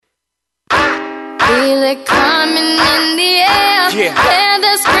Feel it coming in the air. Hear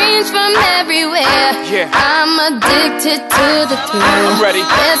the screams from everywhere. I'm addicted to the thrill. I'm ready.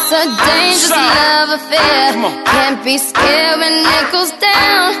 It's a dangerous love affair. Can't be scared when it goes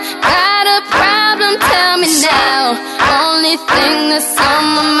down. Got a problem? Tell me now. Only thing that's on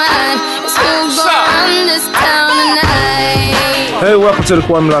my mind is who's gonna run this town tonight. Hey, welcome to the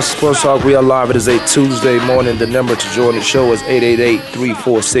Kwamie Lassiter Sports Talk. We are live. It is a Tuesday morning. The number to join the show is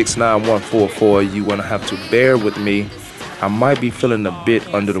 888-346-9144. You want to have to bear with me. I might be feeling a bit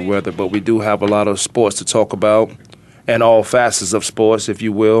under the weather, but we do have a lot of sports to talk about, and all facets of sports, if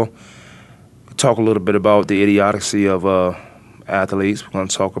you will. Talk a little bit about the idiocy of athletes. We're going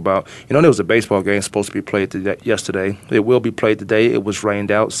to talk about, there was a baseball game supposed to be played yesterday. It will be played today. It was rained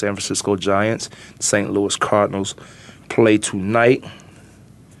out. San Francisco Giants, St. Louis Cardinals play tonight.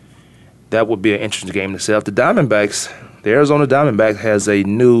 That would be an interesting game to see. The Diamondbacks, the Arizona Diamondbacks has a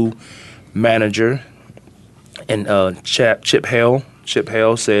new manager, and Chip Hale. Chip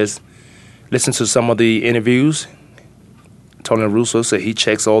Hale says, listen to some of the interviews. Tony La Russa said he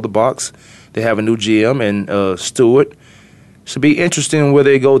checks all the boxes. They have a new GM and Stewart. Should be interesting where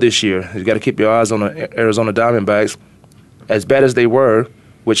they go this year. You got to keep your eyes on the Arizona Diamondbacks. As bad as they were,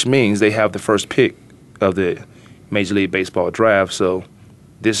 which means they have the first pick of the Major League Baseball draft. So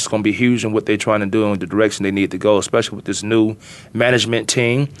this is going to be huge in what they're trying to do and the direction they need to go, especially with this new management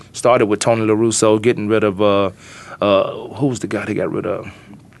team. Started with Tony La Russa getting rid of, who was the guy they got rid of?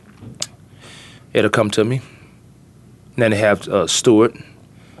 It'll come to me. And then they have Stewart.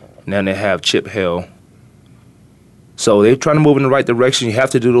 And then they have Chip Hale. So they're trying to move in the right direction. You have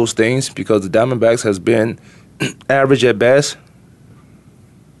to do those things because the Diamondbacks has been average at best.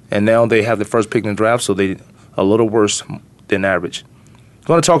 And now they have the first pick in the draft, so they a little worse than average. I'm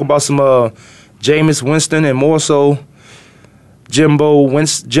going to talk about some Jameis Winston and more so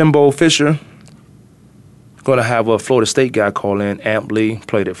Jimbo Fisher. Going to have a Florida State guy call in. Amp Lee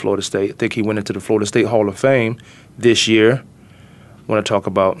played at Florida State. I think he went into the Florida State Hall of Fame this year. I want to talk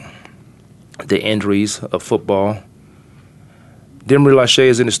about the injuries of football. Denver Lachey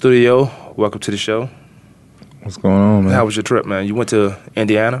is in the studio. Welcome to the show. What's going on, man? How was your trip, man? You went to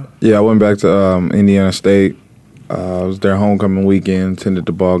Indiana? Yeah, I went back to Indiana State. I was there homecoming weekend, attended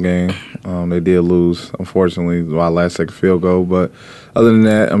the ball game. They did lose, unfortunately, by last-second field goal. But other than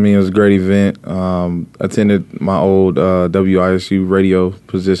that, it was a great event. Attended my old WISU radio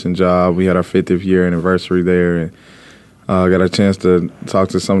position job. We had our 50th year anniversary there, and got a chance to talk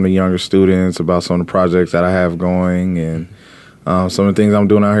to some of the younger students about some of the projects that I have going and some of the things I'm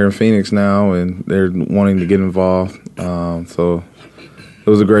doing out here in Phoenix now, and they're wanting to get involved. So it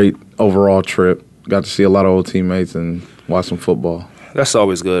was a great overall trip. Got to see a lot of old teammates and watch some football. That's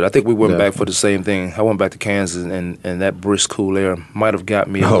always good. I think we went back for the same thing. I went back to Kansas, and that brisk, cool air might have got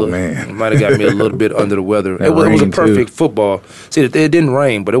me a little bit under the weather. It was a perfect football. See, it didn't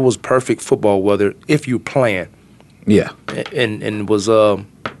rain, but it was perfect football weather if you plan. Yeah. And it was after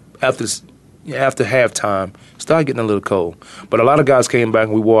halftime, started getting a little cold. But a lot of guys came back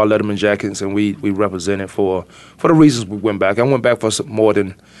and we wore our Letterman jackets and we represented for the reasons we went back. I went back for some more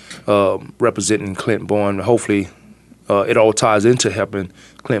than representing Clint Bourne. Hopefully it all ties into helping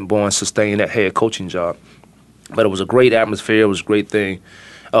Clint Bourne sustain that head coaching job. But it was a great atmosphere. It was a great thing.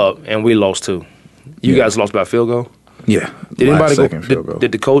 And we lost too. You guys lost by a field goal? Yeah. Did anybody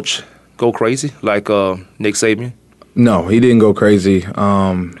did the coach go crazy like Nick Saban? No, he didn't go crazy.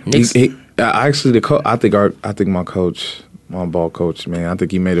 I think my coach, my ball coach, man, I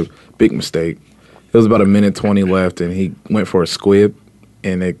think he made a big mistake. It was about a minute 20 left, and he went for a squib,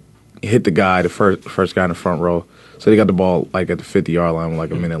 and it hit the guy, the first guy in the front row. So they got the ball like at the 50-yard line with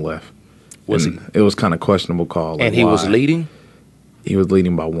like a minute left. It was kind of questionable call. Like, and he was leading? He was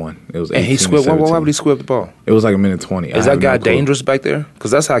leading by one. It was 18-17. And he squibbed. Why would he squib the ball? It was like a minute 20. Is that guy dangerous back there?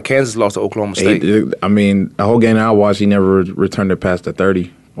 Because that's how Kansas lost to Oklahoma State. The whole game I watched, he never returned it past the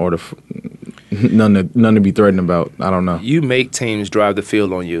 30 or none to be threatened about. I don't know. You make teams drive the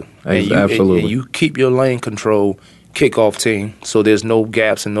field on you. Absolutely. And you keep your lane control kickoff team so there's no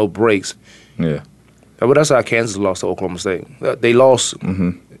gaps and no breaks. Yeah. But that's how Kansas lost to Oklahoma State. They lost.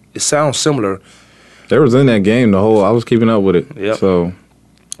 Mm-hmm. It sounds similar. They was in that game I was keeping up with it. Yep. So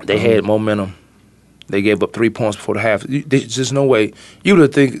they had momentum. They gave up 3 points before the half. There's just no way. You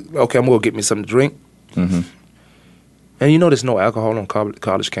would think, okay, I'm going to get me something to drink. Mm-hmm. And there's no alcohol on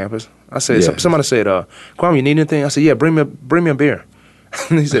college campus. I said, somebody said, Kwamie, you need anything? I said, yeah, bring me a beer.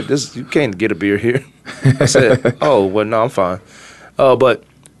 And he said, you can't get a beer here. I said, oh, well, no, I'm fine. But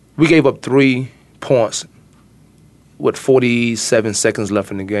we gave up 3 points with 47 seconds left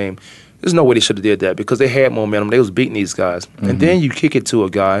in the game. There's no way they should have did that because they had momentum. They was beating these guys. Mm-hmm. And then you kick it to a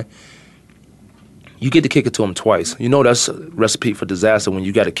guy you get to kick it to them twice. You know that's a recipe for disaster when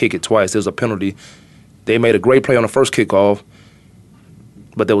you got to kick it twice. There's a penalty. They made a great play on the first kickoff,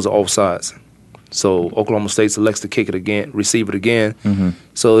 but there was an offsides. So Oklahoma State selects to kick it again, receive it again. Mm-hmm.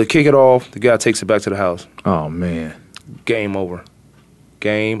 So they kick it off. The guy takes it back to the house. Oh, man. Game over.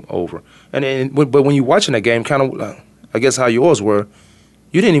 Game over. But when you're watching that game, kind of, I guess how yours were,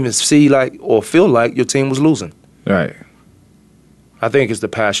 you didn't even see like or feel like your team was losing. Right. I think it's the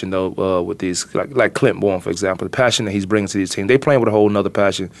passion, though, with these, like Clint Bourne, for example, the passion that he's bringing to these teams. They playing with a whole nother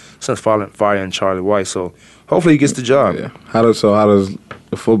passion since firing Charlie White. So hopefully he gets the job. Yeah. How does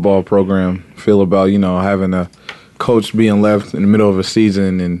the football program feel about, having a coach being left in the middle of a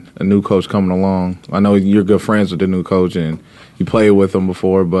season and a new coach coming along? I know you're good friends with the new coach and you played with him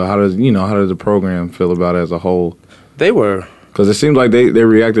before, but how does the program feel about it as a whole? They were. Because it seemed like they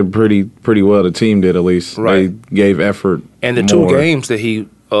reacted pretty well. The team did, at least. Right. They gave effort. And the more. 2 games that he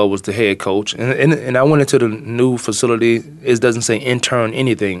was the head coach, and I went into the new facility. It doesn't say intern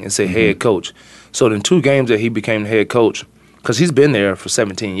anything. It say head coach. So in 2 games that he became the head coach, because he's been there for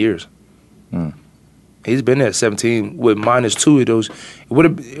 17 years. He's been there at 17 with -2 of those.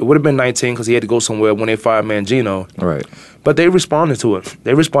 It would have been 19 because he had to go somewhere when they fired Mangino. Right. But they responded to it.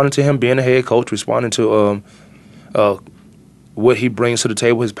 They responded to him being the head coach, responding to what he brings to the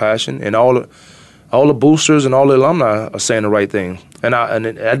table, his passion, and all the boosters and all the alumni are saying the right thing.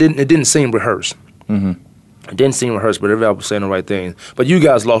 It didn't seem rehearsed. Mm-hmm. It didn't seem rehearsed, but everybody was saying the right thing. But you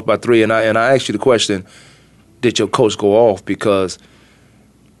guys lost by 3, and I asked you the question: did your coach go off? Because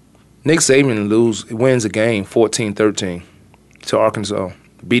Nick Saban wins a game 14-13 to Arkansas,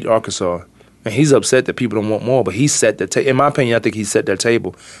 beat Arkansas. And he's upset that people don't want more, but he set the table. In my opinion, I think he set that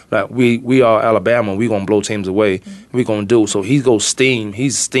table. Like, we are Alabama. We're going to blow teams away. We're going to do. So he goes steam.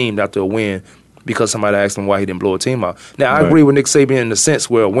 He's steamed after a win because somebody asked him why he didn't blow a team out. Now, I agree with Nick Saban in the sense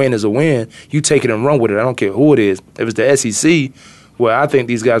where a win is a win. You take it and run with it. I don't care who it is. If it's the SEC, where I think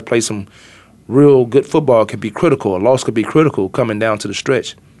these guys play some real good football, could be critical. A loss could be critical coming down to the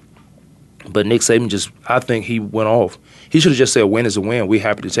stretch. But Nick Saban I think he went off. He should have just said, win is a win. We're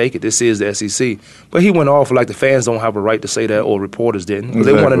happy to take it. This is the SEC. But he went off like the fans don't have a right to say that, or reporters didn't. Because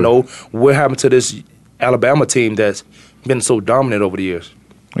they want to know what happened to this Alabama team that's been so dominant over the years.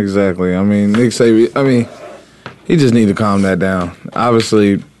 Exactly. I mean, Nick Saban, he just need to calm that down.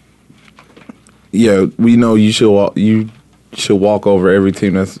 Obviously, yeah, we know you should walk over every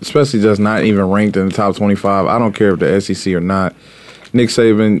team that's, especially just not even ranked in the top 25. I don't care if the SEC or not. Nick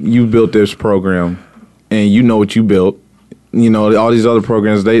Saban, you built this program, and you know what you built. All these other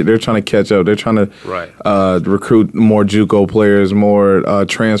programs, they're trying to catch up. They're trying to recruit more JUCO players, more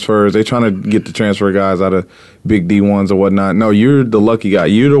transfers. They're trying to get the transfer guys out of big D1s or whatnot. No, you're the lucky guy.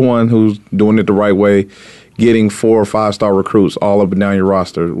 You're the one who's doing it the right way, getting 4 or 5-star recruits all up and down your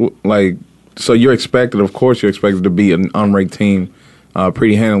roster. So you're expected to be an unranked team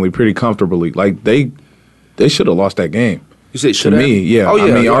pretty handily, pretty comfortably. Like, they should have lost that game. You say should have? To me, yeah. Oh,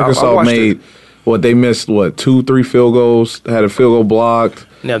 yeah. Arkansas made they missed 2-3 field goals, had a field goal blocked.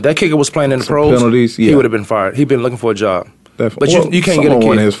 Now, if that kicker was playing in the pros, penalties, he would have been fired. He'd been looking for a job. Definitely. But you can't get a kick.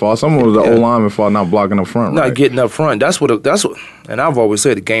 Some of his fault. Some of the O-lineman fault not blocking up front. Not getting up front. That's what. And I've always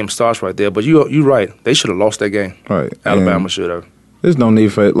said the game starts right there. But you're right. They should have lost that game. Right. Alabama should have. There's no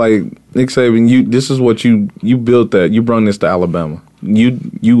need for it. Like Nick Saban, this is what you built that. You brought this to Alabama.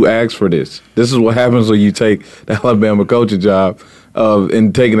 You asked for this. This is what happens when you take the Alabama coaching job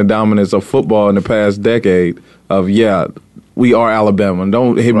and taking the dominance of football in the past decade. We are Alabama.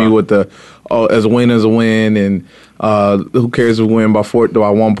 Don't hit me with the as a win is a win and who cares if we win by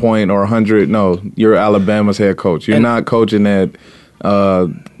 1 point or 100. No, you're Alabama's head coach. You're not coaching at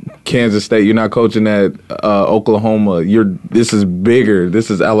Kansas State. You're not coaching at Oklahoma. This is bigger.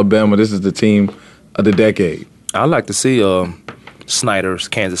 This is Alabama. This is the team of the decade. I'd like to see Snyder's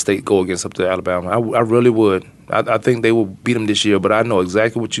Kansas State go against up to Alabama. I really would. I think they will beat them this year, but I know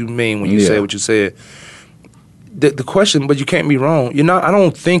exactly what you mean when you say what you said. The question, but you can't be wrong. I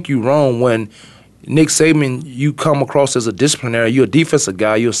don't think you're wrong when Nick Saban, you come across as a disciplinary. You're a defensive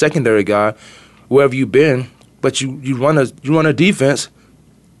guy. You're a secondary guy, wherever you've been. But you run a defense,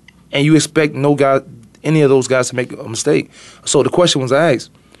 and you expect any of those guys to make a mistake. So the question was asked: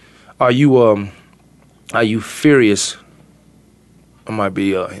 Are you furious?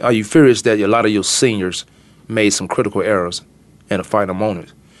 Are you furious that a lot of your seniors made some critical errors in the final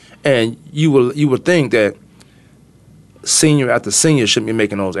moment? And you would think that senior after senior shouldn't be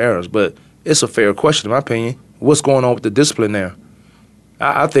making those errors, but it's a fair question in my opinion. What's going on with the discipline there?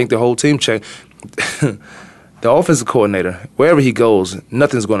 I think the whole team changed. The offensive coordinator, wherever he goes,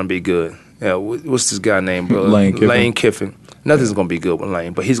 nothing's going to be good. What's this guy named? Lane Kiffin. Lane Kiffin. Nothing's going to be good with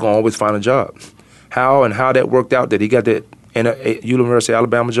Lane, but he's going to always find a job. how that worked out, that he got that in a University of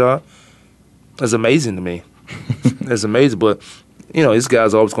Alabama job, is amazing to me. It's amazing, but this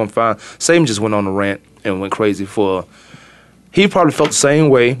guy's always going to find. Saban just went on a rant and went crazy for. He probably felt the same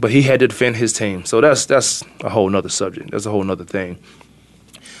way, but he had to defend his team. So that's a whole nother subject. That's a whole nother thing.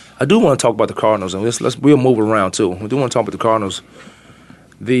 I do want to talk about the Cardinals, and we'll move around too. We do want to talk about the Cardinals.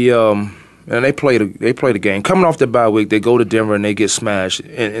 And they played a game coming off their bye week. They go to Denver and they get smashed.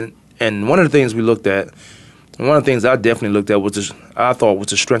 And one of the things we looked at, and one of the things I definitely looked at was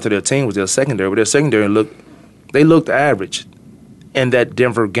the strength of their team was their secondary. But their secondary looked average in that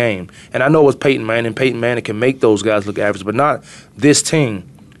Denver game. And I know it was Peyton Manning. Peyton Manning can make those guys look average, but not this team.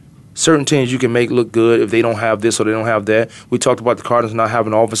 Certain teams you can make look good if they don't have this or they don't have that. We talked about the Cardinals not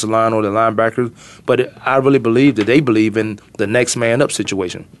having an offensive line or the linebackers, but I really believe that they believe in the next man up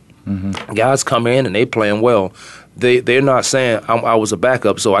situation. Mm-hmm. Guys come in and they playing well. They're not saying I was a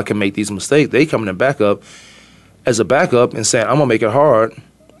backup so I can make these mistakes. They come in a backup as a backup and saying I'm gonna make it hard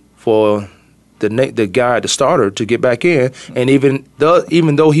for the guy, the starter, to get back in. And even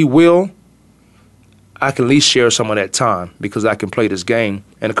though he will, I can at least share some of that time because I can play this game.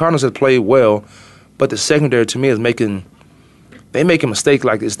 And the Cardinals have played well, but the secondary to me is making a mistake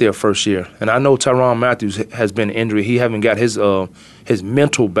like it's their first year. And I know Tyrann Mathieu has been injured. He haven't got his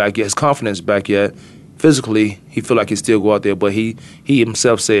mental back yet, his confidence back yet. Physically, he feel like he still go out there, but he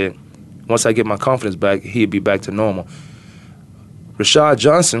himself said, once I get my confidence back, he'll be back to normal. Rashad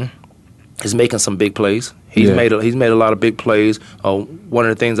Johnson is making some big plays. He's made a lot of big plays. One of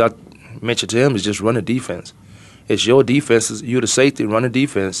the things I mentioned to him is just run the defense. It's your defense. You're the safety. Run the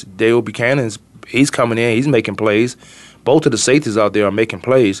defense. Dale Buchanan's he's coming in. He's making plays. Both of the safeties out there are making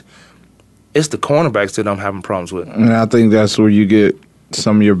plays. It's the cornerbacks that I'm having problems with. And I think that's where you get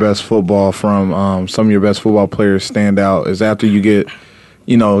some of your best football from. Some of your best football players stand out is after you get,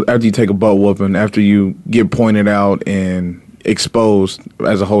 after you take a butt whooping, after you get pointed out and exposed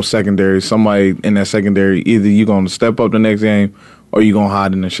as a whole secondary, somebody in that secondary, either you're going to step up the next game or you're going to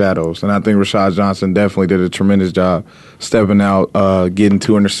hide in the shadows. And I think Rashad Johnson definitely did a tremendous job stepping out, getting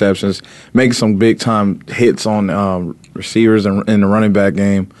 2 interceptions, making some big-time hits on receivers in the running back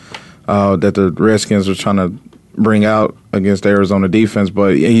game that the Redskins were trying to bring out against the Arizona defense.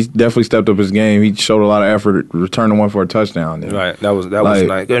 But he definitely stepped up his game. He showed a lot of effort, returning one for a touchdown. Right, that was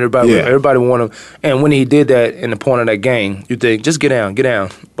nice. Everybody wanted him. And when he did that in the point of that game, you think, just get down.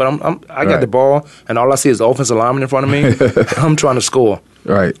 But I got the ball, and all I see is the offensive lineman in front of me. I'm trying to score.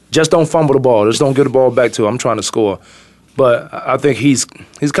 Right. Just don't fumble the ball. Just don't give the ball back to him. I'm trying to score. But I think he's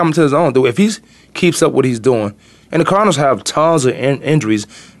coming to his own. If he keeps up what he's doing, and the Cardinals have tons of injuries,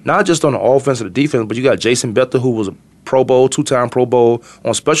 not just on the offense or the defense, but you got Jason Bettler, who was a Pro Bowl, 2-time Pro Bowl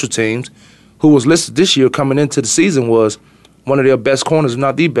on special teams, who was listed this year coming into the season was one of their best corners, if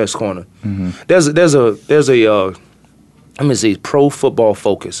not the best corner. Mm-hmm. There's a let me see, Pro Football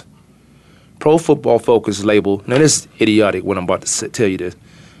Focus. Pro Football Focus label. Now, this is idiotic when I'm about to tell you this.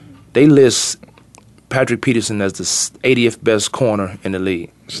 They list Patrick Peterson as the 80th best corner in the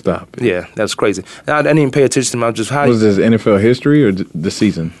league. Stop it. Yeah, that's crazy. I didn't even pay attention to him. Was this NFL history or the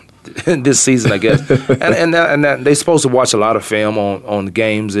season? This season, I guess. and they're supposed to watch a lot of film on the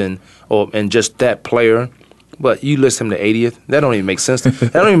games and just that player. But you list him to 80th? That don't even make sense.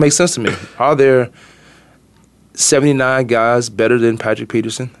 That don't even make sense to me. Are there 79 guys better than Patrick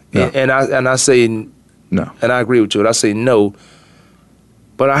Peterson? No. And I say no. And I agree with you. And I say no.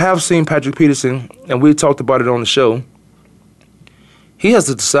 But I have seen Patrick Peterson, and we talked about it on the show. He has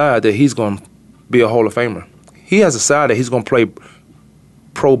to decide that he's going to be a Hall of Famer. He has to decide that he's going to play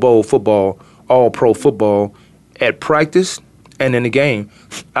Pro Bowl football, all-pro football at practice and in the game.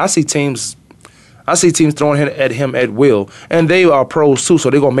 I see teams throwing at him at will, and they are pros too. So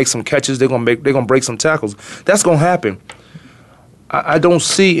they're going to make some catches. They're going to break some tackles. That's going to happen. I don't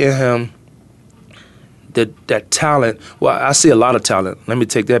see in him that talent. Well, I see a lot of talent. Let me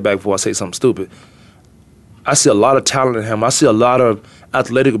take that back before I say something stupid. I see a lot of talent in him. I see a lot of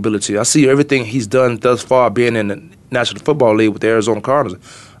athletic ability. I see everything he's done thus far being in the National Football League with the Arizona Cardinals.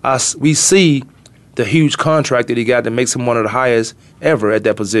 We see the huge contract that he got that makes him one of the highest ever at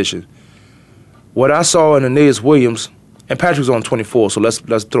that position. What I saw in Aeneas Williams, and Patrick's on 24, so let's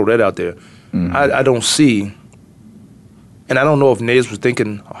throw that out there. Mm-hmm. I don't see, and I don't know if Aeneas was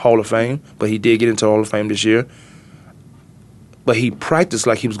thinking Hall of Fame, but he did get into the Hall of Fame this year. But he practiced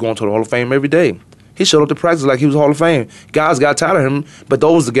like he was going to the Hall of Fame every day. He showed up to practice like he was Hall of Fame. Guys got tired of him, but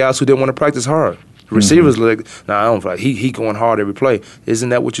those are the guys who didn't want to practice hard. Receivers like, I don't feel like he going hard every play. Isn't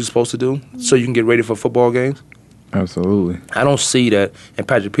that what you're supposed to do so you can get ready for football games? Absolutely. I don't see that in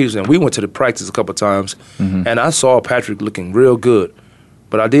Patrick Peterson. We went to the practice a couple of times, and I saw Patrick looking real good.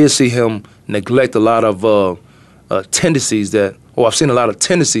 But I did see him neglect a lot of tendencies I've seen a lot of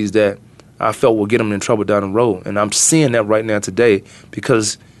tendencies that I felt will get them in trouble down the road. And I'm seeing that right now today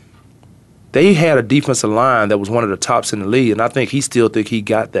because they had a defensive line that was one of the tops in the league, and I think he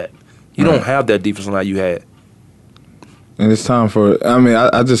got that. You don't have that defensive line you had. And it's time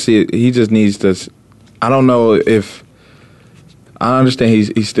I just see it. He just needs to. I don't know if. I understand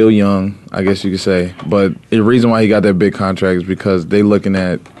he's still young, I guess you could say. But the reason why he got that big contract is because they looking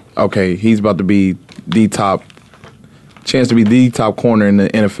at, okay, he's about to be the top corner in the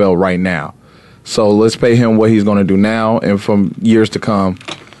NFL right now. So let's pay him what he's going to do now and from years to come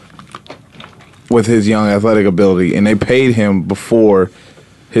with his young athletic ability. And they paid him before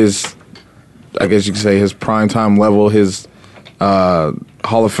his, I guess you could say, his primetime level, his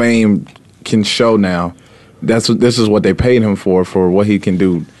Hall of Fame can show now. This is what they paid him for what he can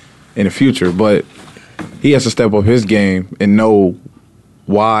do in the future. But he has to step up his game and know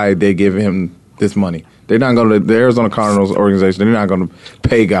why they give him this money. They're not going to, the Arizona Cardinals organization, they're not going to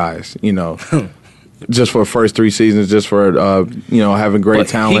pay guys, just for the first 3 seasons, just for, having great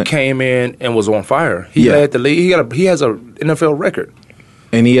talent. He came in and was on fire. He led the league. He has an NFL record.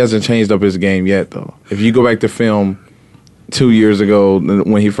 And he hasn't changed up his game yet, though. If you go back to film 2 years ago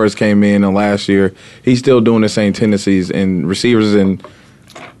when he first came in and last year, he's still doing the same tendencies, and receivers and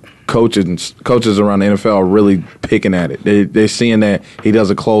coaches around the NFL are really picking at it. They're seeing that he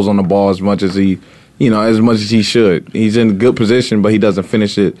doesn't close on the ball as much as he should. He's in a good position, but he doesn't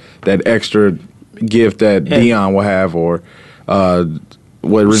finish it, that extra gift that Deion will have, or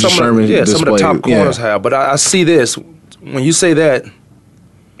what Richard Sherman displayed. Some of the top corners have. But I see this, when you say that.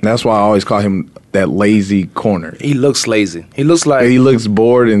 That's why I always call him that lazy corner. He looks lazy. He looks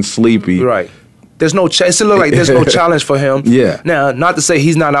bored and sleepy. Right. There's no it looks like there's no challenge for him. Yeah. Now, not to say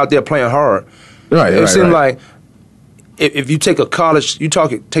he's not out there playing hard. Right. It seems like if you take a college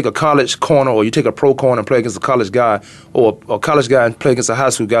corner, or you take a pro corner and play against a college guy, or a college guy and play against a high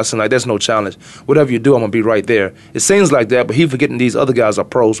school guy, something like, there's no challenge. Whatever you do, I'm gonna be right there. It seems like that, but he's forgetting these other guys are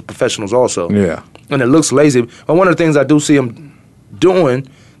pros, professionals also. Yeah. And it looks lazy. But one of the things I do see him doing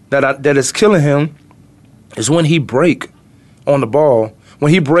that is killing him is when he break on the ball, when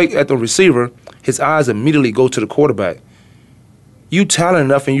he break at the receiver, his eyes immediately go to the quarterback. You talented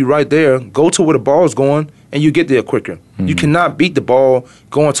enough and you right there, go to where the ball's going and you get there quicker. Mm-hmm. You cannot beat the ball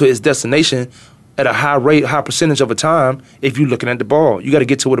going to its destination at a high rate, high percentage of a time if you're looking at the ball. You got to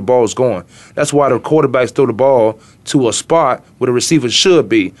get to where the ball is going. That's why the quarterbacks throw the ball to a spot where the receiver should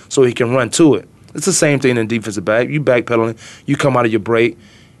be so he can run to it. It's the same thing in defensive back. You backpedaling, you come out of your break,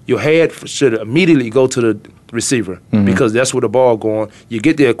 your head should immediately go to the receiver because that's where the ball going. You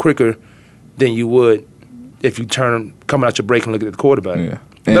get there quicker than you would if you coming out your break and look at the quarterback. Yeah.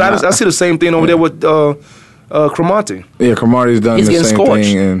 But I see the same thing over there with Kwamie. Yeah, Cromartie's done the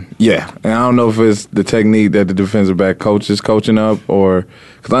same thing. And I don't know if it's the technique that the defensive back coach is coaching up, or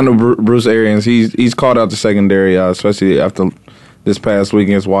because I know Bruce Arians, he's called out the secondary, especially after this past week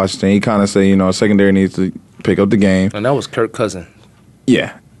against Washington. He kind of said, secondary needs to pick up the game. And that was Kirk Cousins.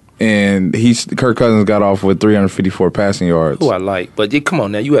 Yeah. And Kirk Cousins got off with 354 passing yards. Who I like. But come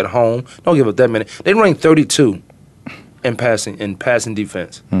on now, you at home. Don't give up that many. They ranked 32 in passing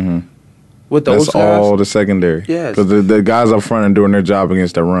defense. Mm-hmm. With those That's guys, all the secondary. Yes. Because the guys up front are doing their job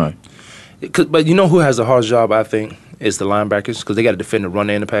against that run. But you know who has the hardest job, I think, is the linebackers, because they got to defend the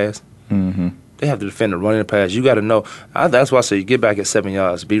run and the pass. Mm-hmm. They have to defend the run and the pass. You got to know. That's why I say you get back at 7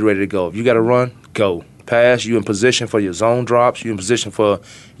 yards. Be ready to go. If you got to run, go. Pass, you in position for your zone drops, you in position for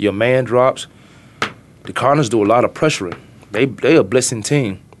your man drops. The Cardinals do a lot of pressuring. They a blitzing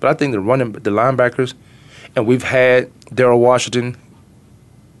team. But I think the linebackers, and we've had Darryl Washington,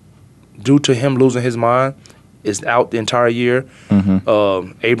 due to him losing his mind, is out the entire year.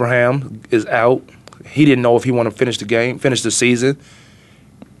 Mm-hmm. Abraham is out. He didn't know if he wanted to finish the season,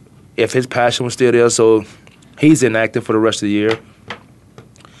 if his passion was still there, so he's inactive for the rest of the year.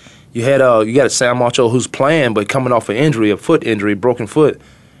 You got Sam Marcho who's playing but coming off an injury, a foot injury, broken foot,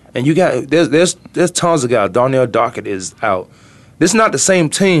 and you got there's tons of guys. Darnell Dockett is out. This is not the same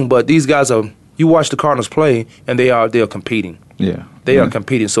team, but these guys are. You watch the Cardinals play, and they are competing. Yeah, they are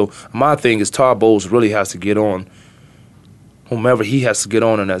competing. So my thing is Todd Bowles really has to get on. Whomever he has to get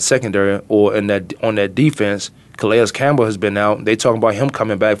on in that secondary or on that defense. Calais Campbell has been out. They talking about him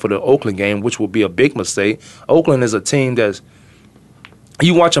coming back for the Oakland game, which will be a big mistake. Oakland is a team that's.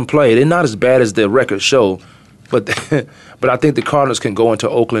 You watch them play; they're not as bad as their records show, but I think the Cardinals can go into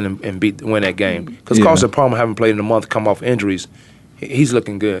Oakland and win that game because Carson Palmer haven't played in a month, come off injuries. He's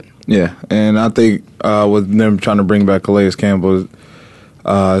looking good. Yeah, and I think with them trying to bring back Calais Campbell,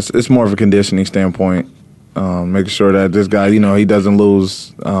 it's more of a conditioning standpoint. making sure that this guy, he doesn't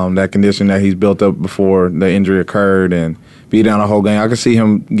lose that condition that he's built up before the injury occurred and be down the whole game. I can see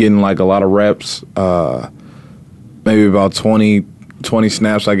him getting like a lot of reps, maybe about 20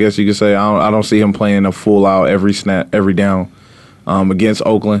 snaps, I guess you could say. I don't see him playing a full out every snap, every down against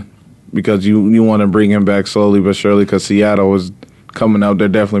Oakland, because you want to bring him back slowly but surely, because Seattle is coming up. They're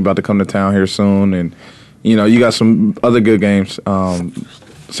definitely about to come to town here soon, and you got some other good games.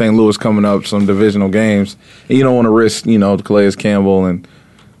 St. Louis coming up, some divisional games, and you don't want to risk, Calais Campbell, and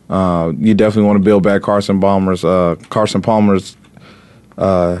you definitely want to build back Carson Palmer's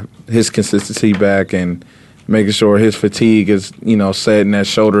his consistency back, and making sure his fatigue is, set, and that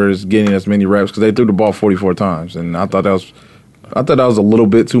shoulder is getting as many reps, because they threw the ball 44 times, and I thought that was a little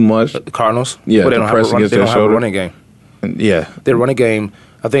bit too much. The Cardinals, yeah, well, they don't have a running game. Yeah, their running game,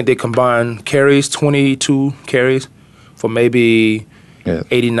 I think they combined carries, 22 carries for maybe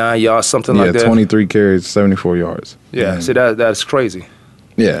 89 yards, something like that. Yeah, 23 carries, 74 yards. Yeah, see, that's crazy.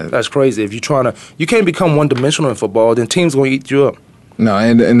 Yeah. That's crazy. If you can't become one-dimensional in football, then teams going to eat you up. No,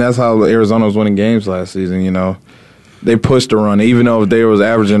 and that's how Arizona was winning games last season, They pushed the run, even though they was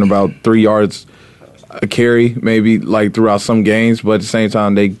averaging about 3 yards a carry, maybe, like, throughout some games, but at the same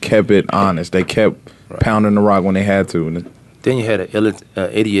time, they kept it honest. They kept pounding the rock when they had to. Then you had an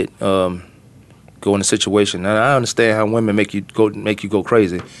idiot go in a situation. And I understand how women make you go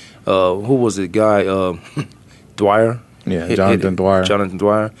crazy. Who was the guy? Dwyer. Yeah, Jonathan Dwyer. Jonathan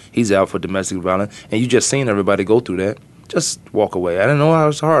Dwyer. He's out for domestic violence, and you just seen everybody go through that. Just walk away. I don't know how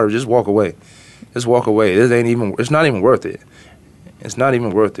it's hard. Just walk away. Just walk away. It's not even worth it. It's not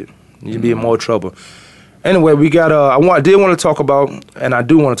even worth it. You'd be in more trouble. Anyway, we got. I did want to talk about, and I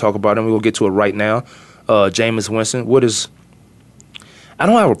do want to talk about, and we're gonna get to it right now. Jameis Winston. I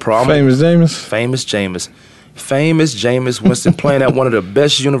don't have a problem. Famous Jameis Winston playing at one of the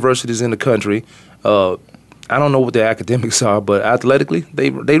best universities in the country. I don't know what their academics are, but athletically, they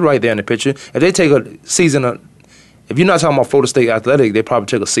right there in the picture. If they take a season, if you're not talking about Florida State athletic, they probably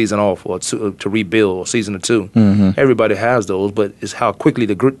take a season off or to rebuild, or season or two. Mm-hmm. Everybody has those, but it's how quickly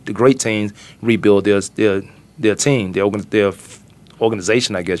the great teams rebuild their team, their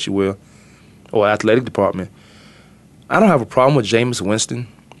organization, I guess you will, or athletic department. I don't have a problem with Jameis Winston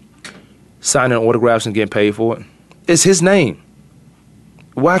signing autographs and getting paid for it. It's his name.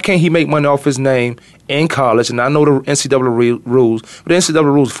 Why can't he make money off his name in college? And I know the NCAA rules, but the NCAA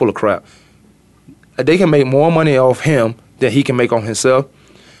rules are full of crap. They can make more money off him than he can make on himself.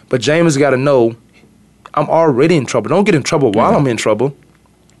 But Jameis got to know, I'm already in trouble. Don't get in trouble while I'm in trouble.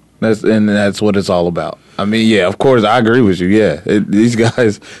 That's what it's all about. I mean, yeah, of course, I agree with you. Yeah, these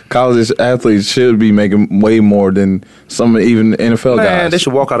guys, college athletes, should be making way more than some even NFL guys. Man, they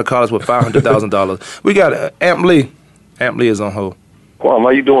should walk out of college with $500,000. We got Amp Lee. Amp Lee is on hold. Kwamie, how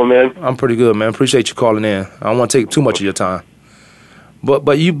you doing, man? I'm pretty good, man. Appreciate you calling in. I don't want to take too much of your time.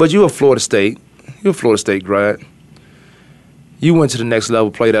 But you a Florida State. You're a Florida State grad. You went to the next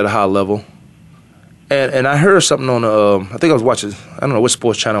level, played at a high level. And I heard something on I think I was watching, I don't know what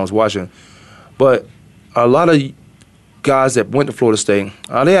sports channel I was watching, but a lot of guys that went to Florida State,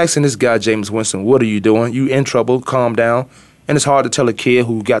 are they asking this guy, Jameis Winston, what are you doing? You in trouble, calm down. And it's hard to tell a kid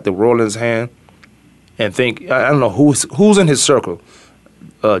who got the roll in his hand and think, I don't know who's in his circle.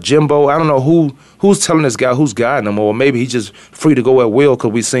 Jimbo, I don't know who's telling this guy who's guiding him, or maybe he's just free to go at will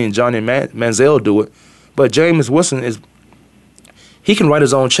because we've seen Johnny Manziel do it. But Jameis Winston he can write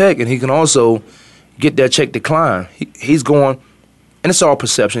his own check, and he can also get that check declined. He's going, and it's all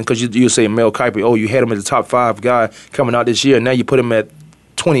perception, because you say Mel Kiper, oh, you had him as the top 5 guy coming out this year, and now you put him at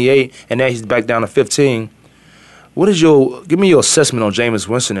 28, and now he's back down to 15. Give me your assessment on Jameis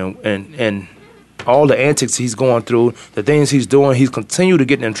Winston and all the antics he's going through, the things he's doing. He's continued to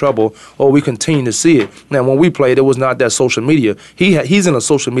get in trouble, or we continue to see it. Now, when we played, it was not that social media. He's in a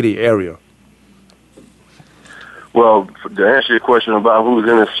social media area. Well, to answer your question about who's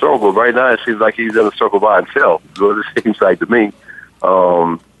in his circle, right now it seems like he's in a circle by himself. So it seems like to me.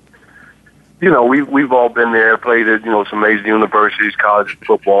 We've all been there, played at, some major universities, college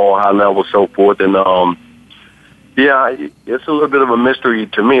football, high level, so forth. And, it's a little bit of a mystery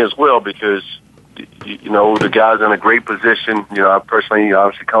to me as well, because, the guy's in a great position. I personally,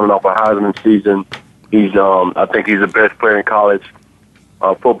 obviously coming off a Heisman season, I think he's the best player in college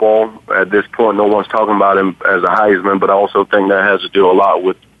football at this point. No one's talking about him as a Heisman, but I also think that has to do a lot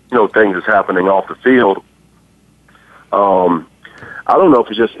with, things that's happening off the field. I don't know if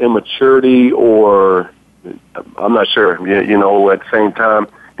it's just immaturity or I'm not sure. At the same time,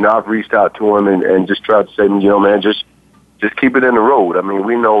 I've reached out to him and just tried to say, man, just keep it in the road. I mean,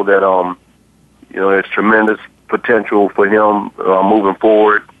 we know that, there's tremendous potential for him moving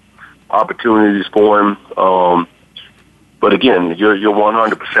forward. opportunities for him. But again, you're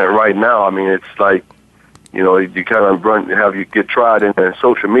 100% right now. I mean, it's like, you know, you kind of have you get tried in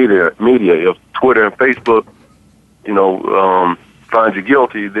social media. If Twitter and Facebook, you know, find you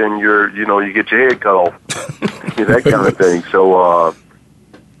guilty, then you get your head cut off, that kind of thing. So,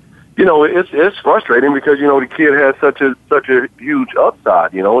 you know, it's frustrating because, you know, the kid has such a huge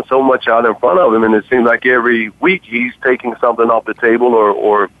upside, you know, so much out in front of him, and it seems like every week he's taking something off the table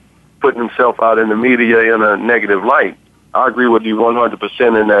or putting himself out in the media in a negative light. I agree with you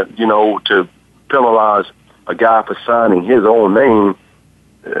 100% in that, you know, to penalize a guy for signing his own name,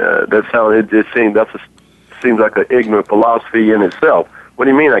 seems like an ignorant philosophy in itself. What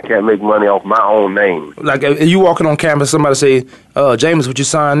do you mean I can't make money off my own name? Like, if you walking on campus, somebody say, James, would you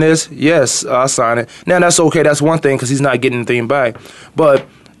sign this? Yes, I'll sign it. Now, that's okay. That's one thing because he's not getting anything back. But,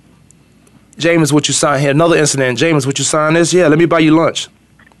 James, would you sign here? Another incident. James, would you sign this? Yeah, let me buy you lunch.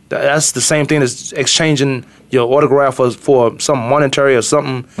 That's the same thing as exchanging your autograph for some monetary or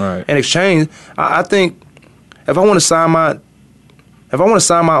something in exchange. I think if I want to sign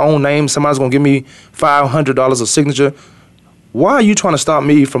my own name, somebody's gonna give me $500 a signature. Why are you trying to stop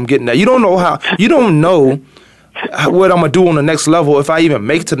me from getting that? You don't know what I'm gonna do on the next level if I even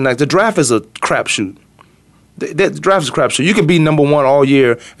make it to the next. The draft is a crapshoot. The draft is a crapshoot. You can be number one all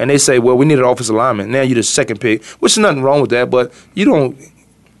year, and they say, "Well, we need an offensive lineman." Now you're the second pick, which is nothing wrong with that. But you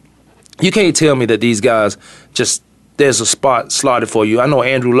can't tell me that these guys just there's a spot slotted for you. I know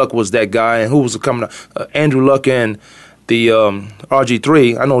Andrew Luck was that guy, and who was coming up? Andrew Luck and the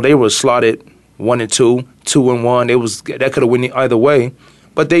RG3. I know they were slotted 1 and 2, 2 and 1. That could have went either way,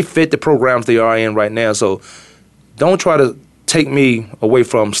 but they fit the programs they are in right now. So don't try to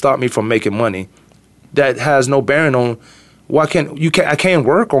stop me from making money. That has no bearing on I can't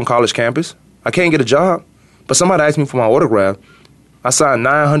work on college campus. I can't get a job. But somebody asked me for my autograph. I signed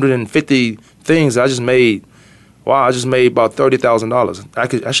 950 things. I just made about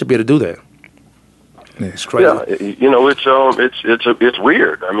 $30,000. I should be able to do that. Yeah, it's crazy. Yeah, you know, it's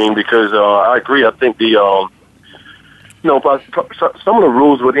weird. I mean, because I agree. I think some of the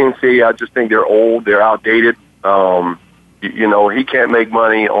rules with NCAA, I just think they're old, they're outdated. You know, he can't make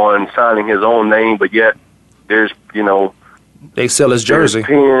money on signing his own name, but yet there's, you know, they sell his jersey.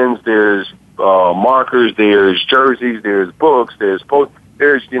 There's pins, there's markers, there's jerseys, there's books, there's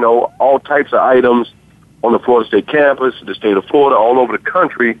you know, all types of items on the Florida State campus, the state of Florida, all over the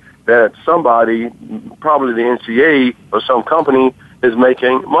country that somebody, probably the NCAA or some company, is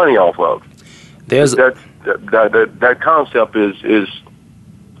making money off of. That concept is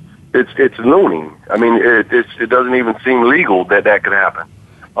it's loony. I mean, it doesn't even seem legal that could happen.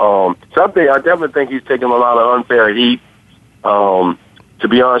 So I definitely think he's taking a lot of unfair heat. To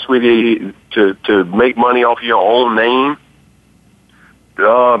be honest with you, to make money off your own name,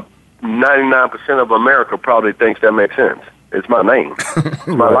 99% of America probably thinks that makes sense. It's my name. It's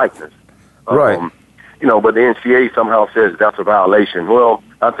my likeness. Right. You know, but the NCAA somehow says that's a violation. Well,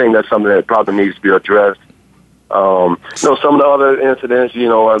 I think that's something that probably needs to be addressed. You know, some of the other incidents,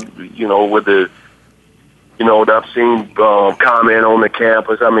 with the, that I've seen comment on the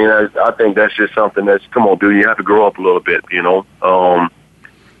campus. I mean, I think that's just something that's, come on, dude, you have to grow up a little bit, the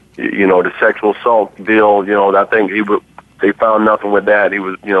sexual assault deal, I think they found nothing with that. He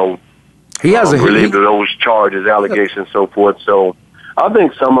was, he has relieved of those charges, allegations, so forth. So I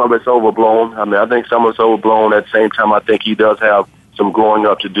think some of it's overblown. I mean, I think some of it's overblown. At the same time, I think he does have some growing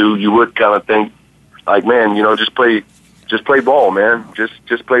up to do. You would kind of think, like, man, just play ball, man.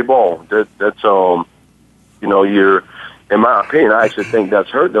 Just play ball. That's you're, in my opinion, I actually think that's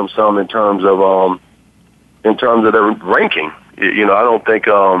hurt them some in terms of their ranking. I don't think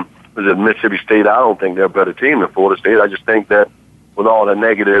was it Mississippi State? I don't think they're a better team than Florida State. I just think that with all the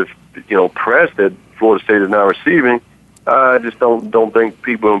negative, press that Florida State is now receiving, I just don't think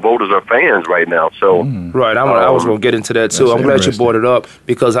people and voters are fans right now. So right, I was going to get into that too. I'm glad you brought it up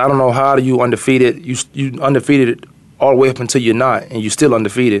because I don't know how you undefeated. You undefeated all the way up until you're not, and you're still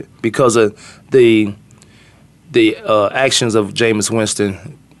undefeated because of the actions of Jameis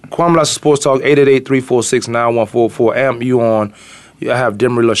Winston. Kwamie, Lassiter Sports Talk, 888-346-9144. Amp, you on. I have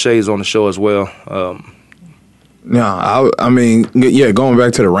Demery Lachey's on the show as well. I mean, going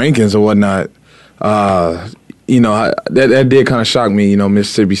back to the rankings and whatnot, that did kind of shock me,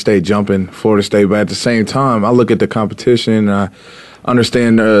 Mississippi State jumping Florida State. But at the same time, I look at the competition and I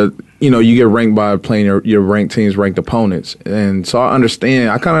understand, you get ranked by playing your ranked teams, ranked opponents. And so I kind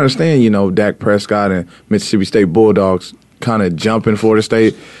of understand, Dak Prescott and Mississippi State Bulldogs kind of jumping Florida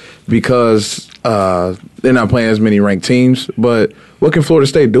State because they're not playing as many ranked teams. But what can Florida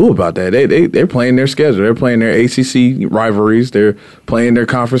State do about that? They're playing their schedule. They're playing their ACC rivalries. They're playing their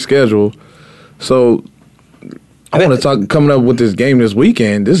conference schedule. So I want to talk coming up with this game this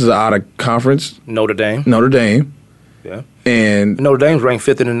weekend. This is out of conference. Notre Dame. Yeah. And Notre Dame's ranked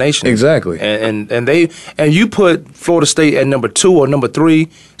 5th in the nation. Exactly. And you put Florida State at number 2 or number 3.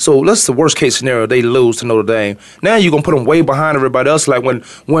 So that's the worst case scenario. They lose to Notre Dame. Now you're gonna put them way behind everybody else. Like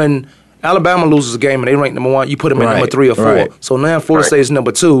when Alabama loses a game and they rank number 1, you put them at number 3 or 4. Right. So now Florida State is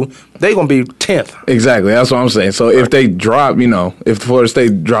number 2. They're gonna be 10th. Exactly. That's what I'm saying. So if they drop, if Florida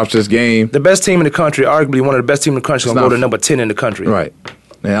State drops this game, the best team in the country, arguably one of the best teams in the country, is gonna go to number 10 in the country. Right.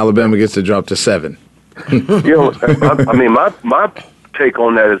 And Alabama gets to drop to 7. I mean, my take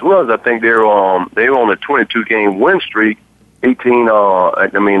on that as well is I think they were on a 22-game win streak. 18. I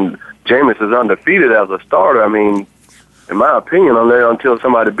mean, Jameis is undefeated as a starter. I mean, in my opinion, until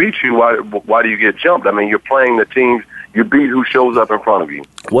somebody beats you, why do you get jumped? I mean, you're playing the teams. You beat who shows up in front of you.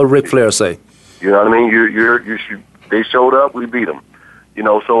 What Ric Flair say? You know what I mean? They showed up, we beat them.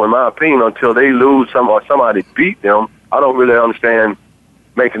 So in my opinion, until they lose or somebody beat them, I don't really understand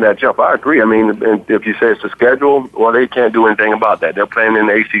making that jump. I agree. I mean, if you say it's the schedule, well, they can't do anything about that. They're playing in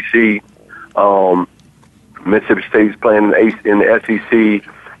the ACC. Mississippi State's playing in the SEC.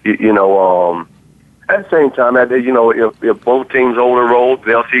 At the same time, if both teams hold a roll,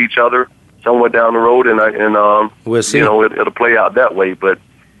 they'll see each other somewhere down the road, and we'll see. It'll play out that way. But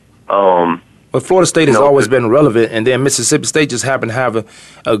Florida State has always been relevant, and then Mississippi State just happened to have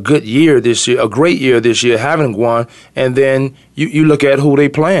a good year this year, a great year this year, having won. And then you look at who they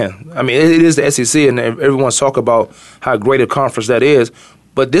playing. I mean, it is the SEC, and everyone's talking about how great a conference that is.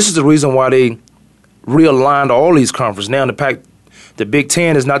 But this is the reason why they realigned all these conferences. Now the Big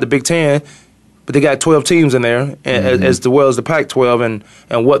Ten is not the Big Ten, but they got 12 teams in there, as well as the Pac-12,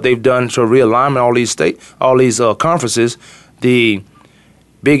 and what they've done to realignment all these conferences. The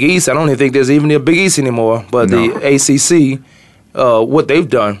Big East, I don't even think there's even a Big East anymore, but the ACC, what they've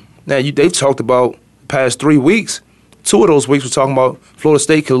done. Now, they've talked about the past 3 weeks. 2 of those weeks were talking about Florida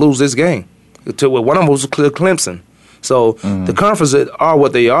State could lose this game. One of them was Clemson. So the conferences are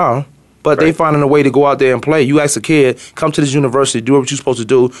what they are, but they finding a way to go out there and play. You ask a kid, come to this university, do what you're supposed to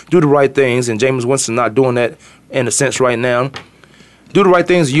do the right things, and Jameis Winston not doing that in a sense right now. Do the right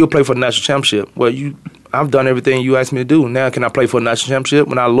things, you'll play for the national championship. Well, I've done everything you asked me to do. Now can I play for a national championship?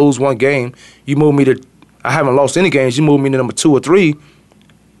 When I lose one game, you move me to – I haven't lost any games. You move me to number 2 or 3.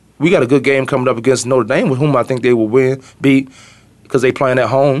 We got a good game coming up against Notre Dame, with whom I think they will beat because they playing at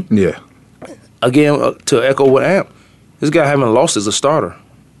home. Yeah. Again, to echo what Amp, this guy haven't lost as a starter.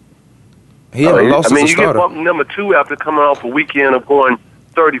 He haven't lost as a starter. You get bumped number 2 after coming off a weekend of going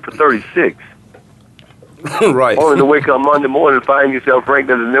 30 for 36. Right. Only to wake up Monday morning and find yourself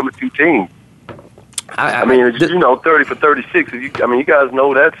ranked as the number 2 team. I mean, 30 for 36. You guys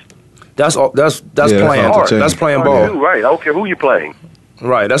know that's playing. That's playing ball. Right. I don't care who you're playing.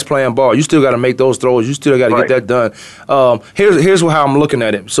 Right. That's playing ball. You still got to make those throws. You still got to get that done. Here's how I'm looking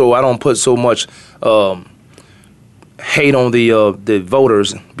at it. So I don't put so much hate on the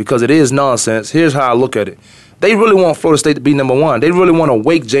voters because it is nonsense. Here's how I look at it. They really want Florida State to be number 1. They really want to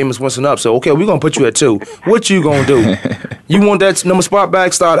wake Jameis Winston up. So, okay, we're going to put you at 2. What you going to do? You want that number spot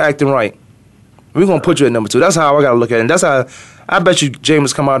back? Start acting right. We're going to put you at number 2. That's how I got to look at it. And that's how I bet you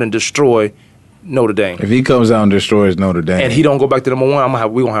Jameis come out and destroy Notre Dame. If he comes out and destroys Notre Dame. And he don't go back to number 1,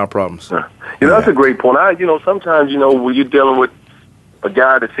 we're going to have problems. That's a great point. Sometimes, when you're dealing with a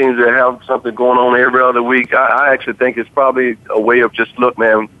guy that seems to have something going on every other week, I actually think it's probably a way of just, look,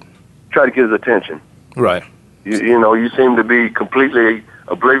 man, try to get his attention. Right. You seem to be completely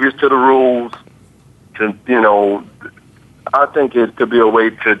oblivious to the rules. I think it could be a way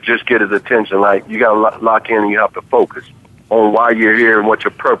to just get his attention. Like, you got to lock in and you have to focus on why you're here and what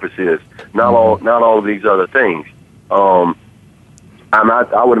your purpose is. Not all of these other things. I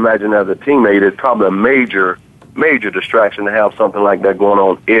would imagine as a teammate, it's probably a major distraction to have something like that going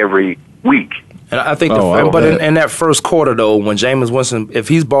on every week. And I think, in that first quarter, though, when Jameis Winston, if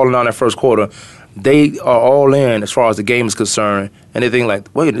he's balling out in that first quarter, they are all in as far as the game is concerned, and they think like,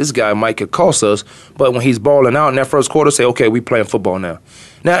 wait, this guy might could cost us. But when he's balling out in that first quarter, say, okay, we playing football now.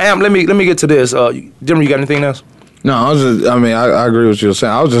 Now, Amp, let me get to this. Jimmy, you got anything else? No, I agree with what you were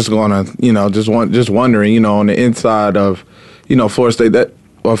saying. I was just going to, just wondering, on the inside of, Florida State,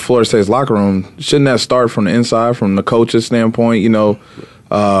 Florida State's locker room, shouldn't that start from the inside, from the coach's standpoint,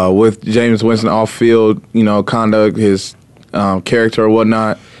 with Jameis Winston off field, conduct, his character or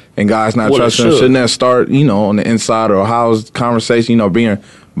whatnot, and guys not trusting him? Shouldn't that start, on the inside, or how's conversation, being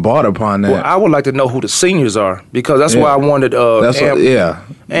bought upon that. Well, I would like to know who the seniors are because that's why I wanted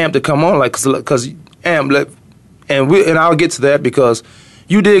Amp to come on, like, because Amp, and I'll get to that because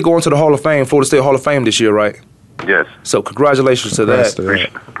you did go into the Hall of Fame, Florida State Hall of Fame this year, right? Yes. So congratulations to that.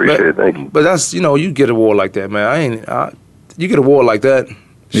 Appreciate it. Thank you. But that's, you get an award like that, man. You get an award like that.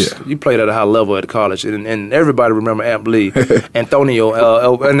 Yeah. You played at a high level at college, and everybody remember Amp Lee, Antonio,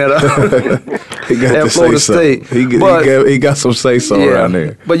 and he got at Florida State. He got some say-so around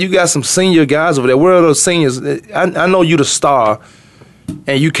there. But you got some senior guys over there. Where are those seniors? I know you the star,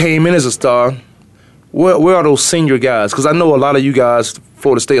 and you came in as a star. Where are those senior guys? Because I know a lot of you guys,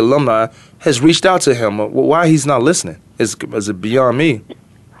 Florida State alumni, has reached out to him. Why he's not listening? Is it beyond me?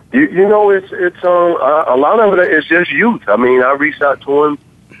 You know, it's a lot of it is just youth. I mean, I reached out to him.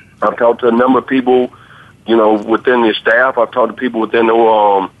 I've talked to a number of people, within the staff. I've talked to people within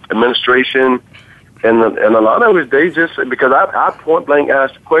the administration, and a lot of it, they just, because I point blank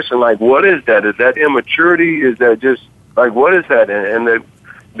asked the question, like, what is that? Is that immaturity? Is that just, like, what is that? And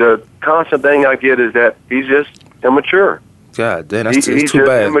the constant thing I get is that he's just immature. God damn, he's too just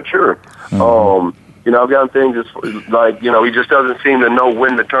bad. Immature. Mm-hmm. I've gotten things just like, he just doesn't seem to know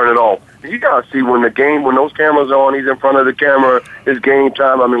when to turn it off. You gotta see when those cameras are on, he's in front of the camera, it's game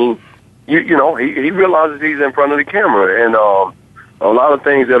time. I mean, he realizes he's in front of the camera, and a lot of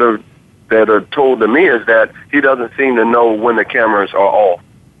things that are told to me is that he doesn't seem to know when the cameras are off.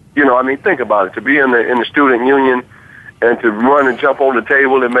 Think about it. To be in the student union and to run and jump on the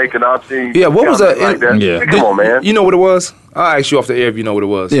table and make an option. Yeah, what was that? Like that. Yeah. Come on, man. You know what it was? I'll ask you off the air if you know what it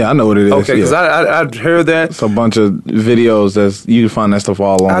was. Yeah, I know what it is. Okay, because I heard that. It's a bunch of videos you find that stuff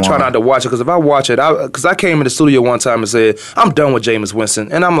all online. I try not to watch it because if I watch it, because I came in the studio one time and said, I'm done with Jameis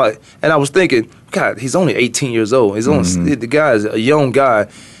Winston. And I was thinking, God, he's only 18 years old. He's only, the guy is a young guy.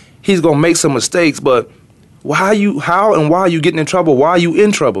 He's going to make some mistakes, but how and why are you getting in trouble? Why are you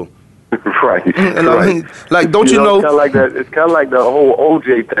in trouble? Right. And right. Don't you know? It's kind of like that. It's kind of like the whole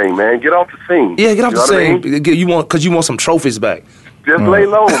OJ thing, man. Get off the scene. Yeah, get off the scene. You want some trophies back. Just lay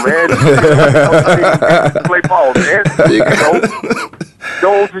low, man. Play ball, man. You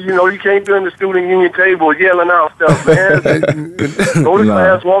can't be in the student union table yelling out stuff, man. Go to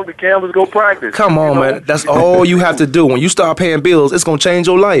class, walk the campus, go practice. Come on, man. That's all you have to do. When you start paying bills, it's gonna change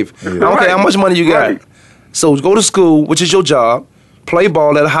your life. Yeah. I don't care how much money you got. Right. So go to school, which is your job. Play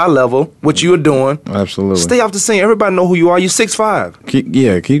ball at a high level, which you're doing. Absolutely. Stay off the scene. Everybody know who you are. You're 6'5".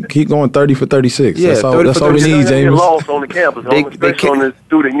 Keep going 30 for 36. Yeah, that's all we need, James. Get lost on the campus, especially on the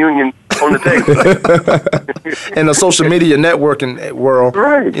student union on the table. In the social media networking world,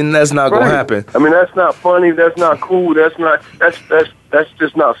 right? And that's not going to happen. I mean, that's not funny. That's not cool. That's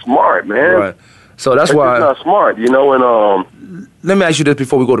just not smart, man. Right. So that's why it's not smart, And let me ask you this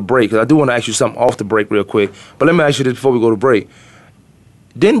before we go to break, because I do want to ask you something off the break real quick. But let me ask you this before we go to break.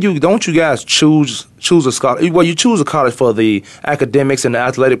 Don't you guys choose a scholar? Well, you choose a college for the academics and the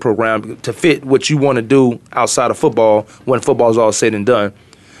athletic program to fit what you want to do outside of football when football's all said and done.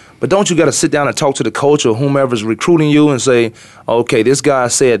 But don't you got to sit down and talk to the coach or whomever's recruiting you and say, okay, this guy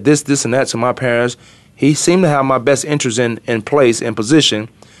said this, and that to my parents. He seemed to have my best interest in place and position.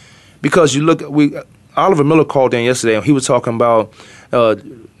 Because you look, Oliver Miller called in yesterday and he was talking about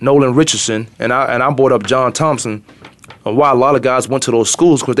Nolan Richardson, and I brought up John Thompson. Why a lot of guys went to those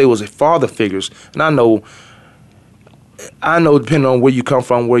schools because they was father figures. And I know depending on where you come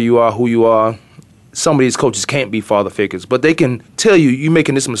from, where you are, who you are, some of these coaches can't be father figures. But they can tell you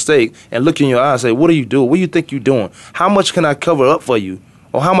making this mistake and look in your eyes and say, what are you doing? What do you think you're doing? How much can I cover up for you?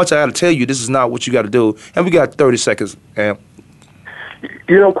 Or how much I got to tell you this is not what you got to do? And we got 30 seconds, Amp.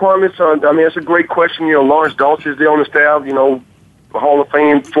 Kwamie, it's a great question. Lawrence Dalton is there on the staff, Hall of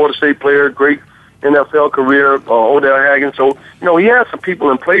Fame, Florida State player, great NFL career, Odell Haggins. So, he has some people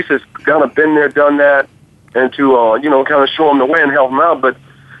in place that's kind of been there, done that, and to, kind of show them the way and help them out. But,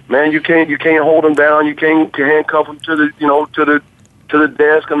 man, you can't hold them down. You can't handcuff them to the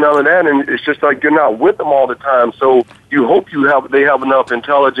desk and none of that. And it's just like you're not with them all the time. So you hope they have enough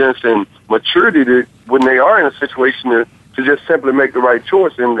intelligence and maturity to, when they are in a situation to just simply make the right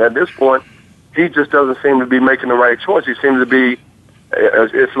choice. And at this point, he just doesn't seem to be making the right choice. He seems to be,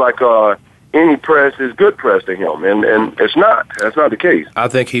 it's like any press is good press to him, and it's not. That's not the case. I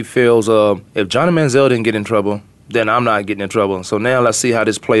think he feels if Johnny Manziel didn't get in trouble, then I'm not getting in trouble. So now let's see how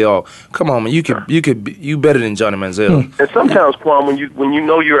this play out. Come on, man, you better than Johnny Manziel. And sometimes, Kwame, when you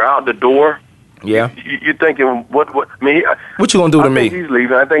know you're out the door, yeah, you're thinking what me? What you gonna do to me? He's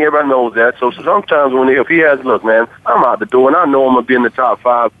leaving. I think everybody knows that. So sometimes if he has, look, man, I'm out the door, and I know I'm gonna be in the top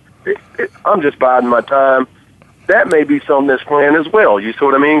 5. I'm just biding my time. That may be something that's planned as well. You see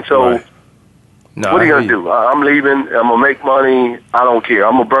what I mean? So. Right. No, What are you going to do? I'm leaving. I'm going to make money. I don't care.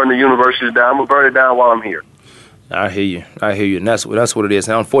 I'm going to burn the university down. I'm going to burn it down while I'm here. I hear you, and that's what it is.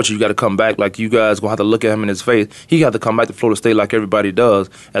 And unfortunately, you got to come back. Like, you guys gonna have to look at him in his face. He got to come back to Florida State like everybody does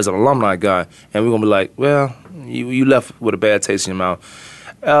as an alumni guy, and we're gonna be like, well, you left with a bad taste in your mouth.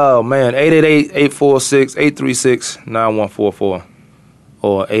 Oh man, 888-846-836-9144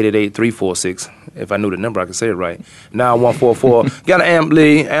 or 888-346. If I knew the number, I could say it right. 9144. Got Amp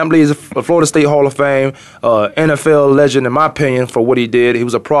Lee. Amp Lee is a Florida State Hall of Fame, NFL legend in my opinion for what he did. He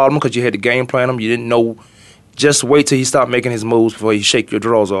was a problem because you had to game plan him. You didn't know. Just wait till he stopped making his moves before you shake your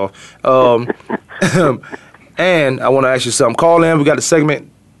drawers off. And I want to ask you something. Call in. We got the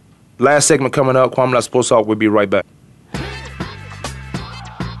last segment coming up. Kwamie Not Sports Talk. We'll be right back.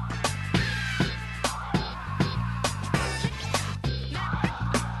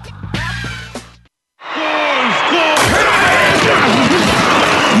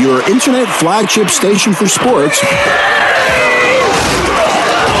 Your internet flagship station for sports.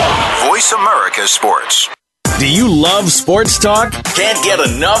 Voice America Sports. Do you love sports talk? Can't get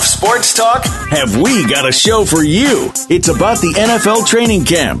enough sports talk? Have we got a show for you? It's about the NFL training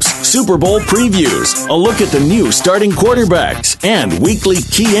camps, Super Bowl previews, a look at the new starting quarterbacks, and weekly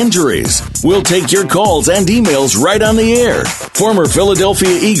key injuries. We'll take your calls and emails right on the air. Former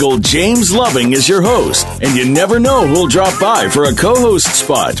Philadelphia Eagle James Loving is your host, and you never know who'll drop by for a co-host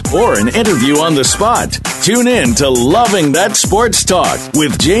spot or an interview on the spot. Tune in to Loving That Sports Talk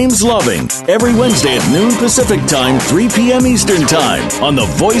with James Loving every Wednesday at noon Pacific Time, 3 p.m. Eastern Time on the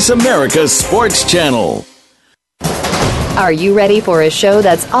Voice America Sports Channel. Are you ready for a show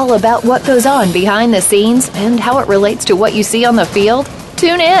that's all about what goes on behind the scenes and how it relates to what you see on the field?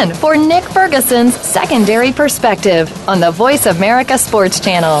 Tune in for Nick Ferguson's Secondary Perspective on the Voice America Sports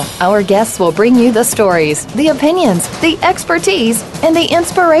Channel. Our guests will bring you the stories, the opinions, the expertise, and the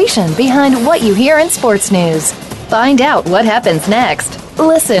inspiration behind what you hear in sports news. Find out what happens next.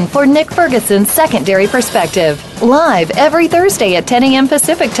 Listen for Nick Ferguson's Secondary Perspective, live every Thursday at 10 a.m.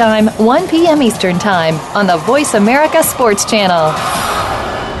 Pacific Time, 1 p.m. Eastern Time on the Voice America Sports Channel.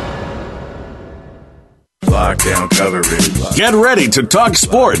 Lockdown coverage. Get ready to talk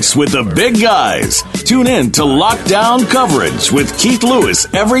sports with the big guys. Tune in to Lockdown Coverage with Keith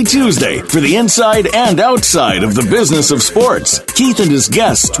Lewis every Tuesday for the inside and outside of the business of sports. Keith and his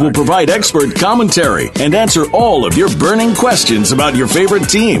guests will provide expert commentary and answer all of your burning questions about your favorite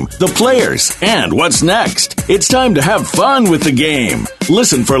team, the players, and what's next. It's time to have fun with the game.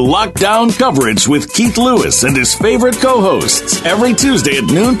 Listen for Lockdown Coverage with Keith Lewis and his favorite co-hosts every Tuesday at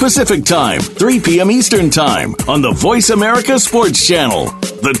noon Pacific Time, 3 p.m. Eastern Time on the Voice America Sports Channel.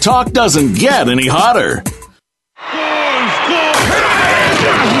 The talk doesn't get any hotter.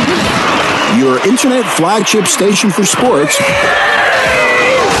 Your internet flagship station for sports.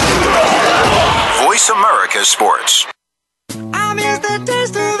 Voice America Sports. I miss the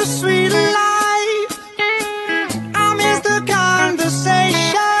taste of the sweet life. I miss the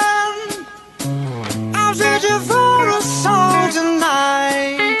conversation. I'm searching for a song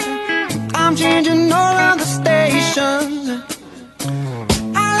tonight. I'm changing all of the stations.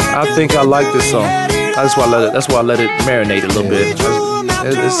 I think I like this song. That's why I let it marinate a little bit.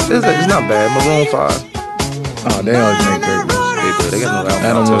 It's not bad. Maroon 5. Oh, they always make great music. They got no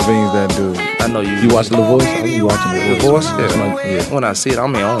Adam album. Levine's that dude. I know you. You watch The Voice? You watching The Voice? Yeah. When I see it, I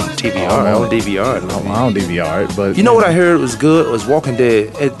mean on TVR, on DVR. I don't DVR it, but You know what I heard was good was Walking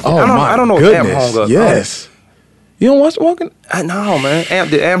Dead. I don't know if Amp hung up. Yes. You don't watch Walking? No, man.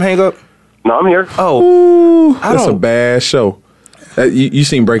 Did Amp hang up? No, I'm here. Oh, Ooh, that's a bad show. You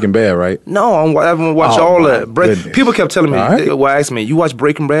seen Breaking Bad, right? no, I haven't watched Oh, all my that. goodness. People kept telling me, All right. they would ask me, you watch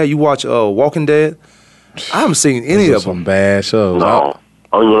Breaking Bad? You watch Walking Dead? I haven't seen any Those are of them. some bad shows. No.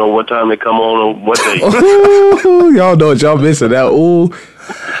 I don't even know what time they come on or what day. Ooh, y'all know what y'all missing out. Ooh,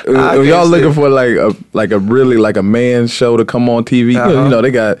 if y'all can't looking for like a man show to come on TV, you know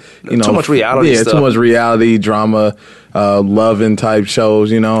they got Too much reality Yeah, stuff. too much reality drama, loving type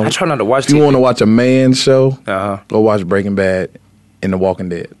shows. You know, I try not to watch If you TV. want to watch a man show, Uh-huh. go watch Breaking Bad and The Walking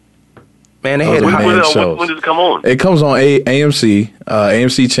Dead. Man, they Those had are man when, shows. when does it come on? It comes on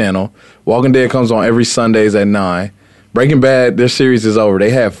AMC channel. Walking Dead comes on every Sundays at 9. Breaking Bad, their series is over. They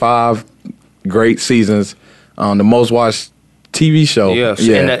had 5 great seasons on the most watched TV show. Yes,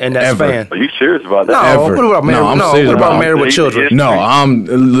 yeah, and that's ever. fan. Are you serious about that? No, Ever. what about Married? No, I'm No, serious what about about Married with it. Children? No,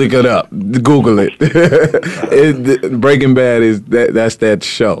 look it up. Google it. Breaking Bad that's that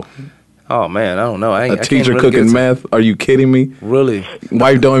show. Oh man, I don't know. I A can't teacher really cooking get meth. Are you kidding me? Really?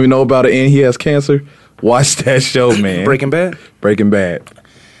 Wife don't even know about it and he has cancer. Watch that show, man. Breaking Bad? Breaking Bad.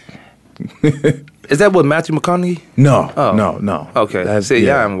 Is that what Matthew McConaughey? No, Oh. no. Okay. That's, See,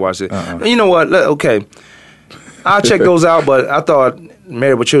 yeah. I haven't watched it. You know what? Okay. I'll check those out, but I thought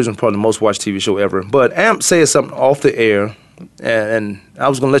Married with Children was probably the most watched TV show ever. But Amp said something off the air, and I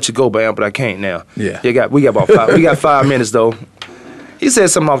was gonna let you go, Amp, but I can't now. Yeah. We got about 5. We got 5 minutes though. He said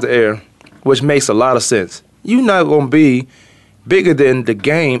something off the air, which makes a lot of sense. You're not gonna be bigger than the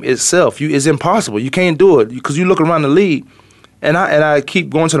game itself. It's impossible. You can't do it because you look around the league. And I keep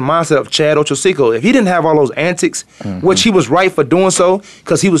going to the mindset of Chad Ochocinco. If he didn't have all those antics, which he was right for doing so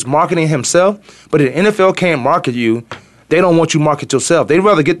because he was marketing himself, but if the NFL can't market you, they don't want you to market yourself. They'd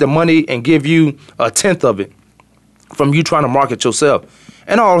rather get the money and give you 1/10 of it from you trying to market yourself.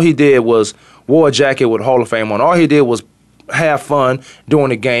 And all he did was wore a jacket with Hall of Fame on. All he did was have fun during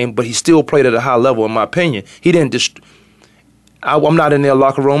the game, but he still played at a high level, in my opinion. He didn't I'm not in their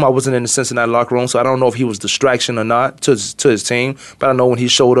locker room. I wasn't in the Cincinnati locker room, so I don't know if he was distraction or not to his team. But I know when he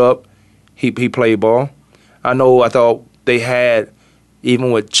showed up, he played ball. I thought they had, even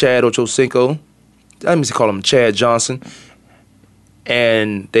with Chad Ochocinco, let me call him Chad Johnson,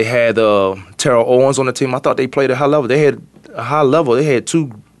 and they had Terrell Owens on the team. I thought they played at a high level. They had a high level. They had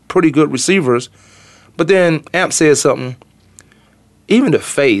 2 pretty good receivers. But then Amp said something. Even the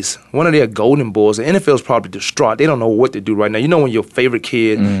face, one of their golden boys, the NFL's probably distraught. They don't know what to do right now. You know when your favorite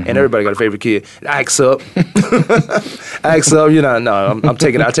kid, and everybody got a favorite kid, acts up. Acts up, no, I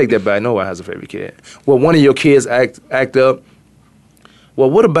take that back. No one has a favorite kid. Well, one of your kids act up. Well,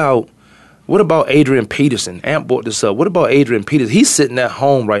 what about Adrian Peterson? Amp brought this up. What about Adrian Peterson? He's sitting at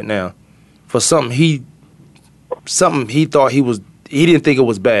home right now for something he thought he didn't think it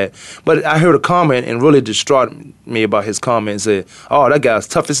was bad. But I heard a comment and really distraught me about his comment and said, oh, that guy's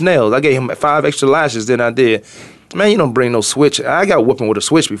tough as nails. I gave him 5 extra lashes than I did. Man, you don't bring no switch. I got whooping with a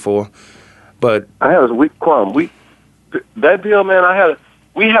switch before. But I had a weak Kwam. That deal, man,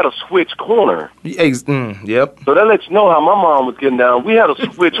 we had a switch corner. Yep. So that lets you know how my mom was getting down. We had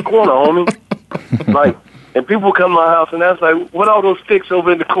a switch corner, homie. And people come to my house and that's like, what are those sticks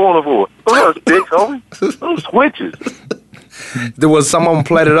over in the corner for? Those are sticks, homie. Those switches. There was some of them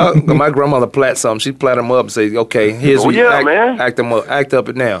platted up. My grandmother plait some. She plait them up and say, "Okay, here's what you act them up, act up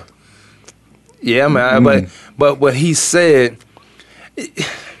it now." Yeah, man. But what he said,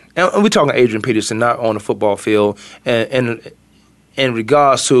 and we're talking Adrian Peterson, not on the football field, and in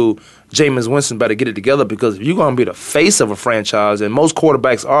regards to Jameis Winston, better get it together because if you're going to be the face of a franchise, and most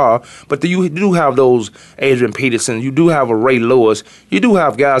quarterbacks are, but you do have those Adrian Peterson, you do have a Ray Lewis, you do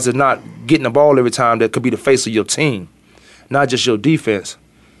have guys that are not getting the ball every time that could be the face of your team. Not just your defense,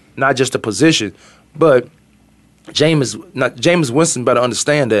 not just the position, but Jameis Winston better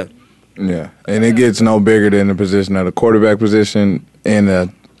understand that. Yeah, and it gets no bigger than the position of the quarterback position and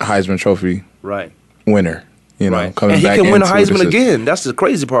the Heisman Trophy winner. Coming and he back can win a Heisman again. That's the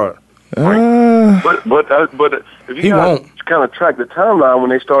crazy part. But if you kind of track the timeline when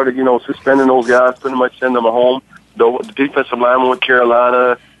they started, suspending those guys, pretty much sending them home. The defensive lineman with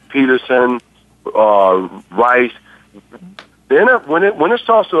Carolina, Peterson, Rice. When it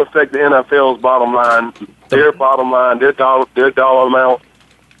starts to affect the NFL's bottom line, their dollar amount,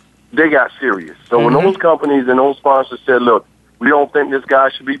 they got serious. So when those companies and those sponsors said, "Look, we don't think this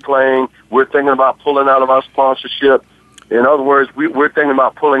guy should be playing. We're thinking about pulling out of our sponsorship." In other words, we're thinking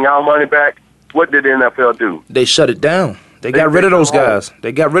about pulling our money back. What did the NFL do? They shut it down. They got rid of those guys.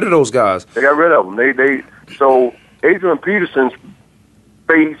 They got rid of those guys. They got rid of them. So Adrian Peterson's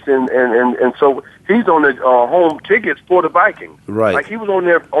face and so he's on the home tickets for the Vikings. Right. Like he was on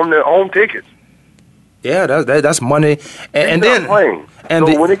their home tickets. Yeah, that's money. And then playing. And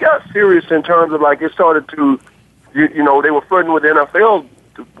so when it got serious in terms of like it started to, they were flirting with the NFL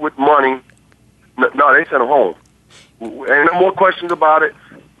with money. No, they sent him home. Ain't no more questions about it.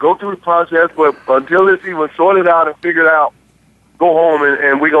 Go through the process, but until it's even sorted out and figured out, go home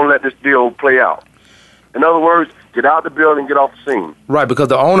and we're gonna let this deal play out. In other words, get out the building, get off the scene. Right, because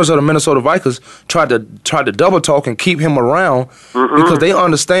the owners of the Minnesota Vikings tried to double talk and keep him around because they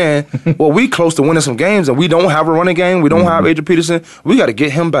understand, well, we close to winning some games and we don't have a running game. We don't have Adrian Peterson. We got to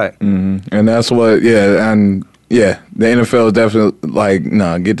get him back. And that's what, the NFL is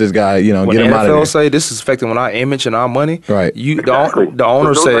definitely get this guy, get him out of there. When the NFL say this is affecting our image and our money, right? The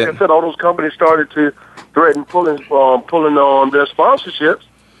owner said, like I said, all those companies started to threaten pulling on their sponsorships.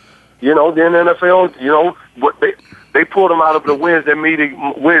 The NFL, what they pulled them out of the Wednesday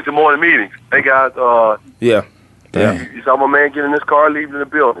morning meetings. They got you saw my man get in his car, leaving the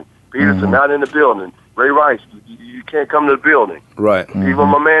building. Peterson not in the building. Ray Rice, you can't come to the building. Right. Even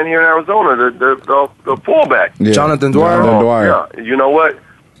my man here in Arizona, the fullback, Jonathan Dwyer. Yeah, you know what?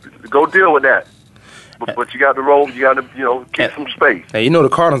 Go deal with that. but you got to roll. You got to keep some space. And the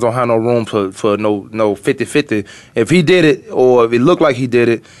Cardinals don't have no room for no 50-50. If he did it, or if it looked like he did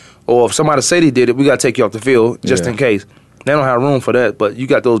it, or if somebody said he did it, we got to take you off the field just in case. They don't have room for that. But you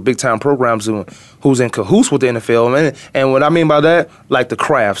got those big time programs who's in cahoots with the NFL, and what I mean by that, like the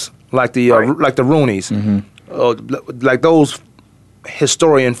Crafts, like the like the Rooneys, like those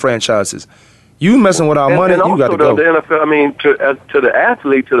historian franchises. You messing with our money, you got to go. The NFL, I mean, to the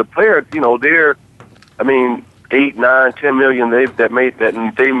athlete, to the player, they're, I mean, 8, 9, 10 million they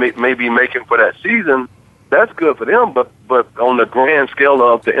may be making for that season. That's good for them, but on the grand scale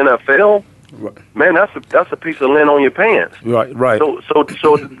of the NFL, man, that's a piece of lint on your pants. Right. So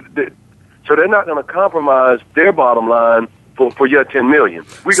they're not going to compromise their bottom line for your 10 million.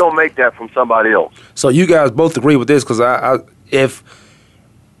 We're going to make that from somebody else. So you guys both agree with this, because if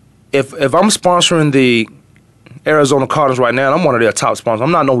I'm sponsoring the Arizona Cardinals right now, and I'm one of their top sponsors.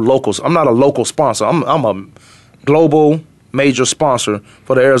 I'm not a local sponsor. I'm a global major sponsor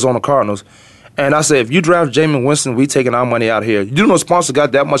for the Arizona Cardinals. And I say, if you draft Jameis Winston, we taking our money out here. You know, sponsor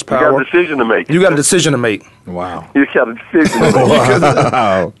got that much power. You got a decision to make. You got a decision to make. Wow. You got a decision to make.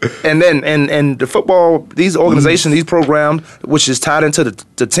 Wow. And then and the football, these organizations, these programs, which is tied into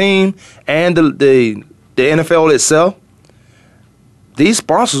the team and the NFL itself, these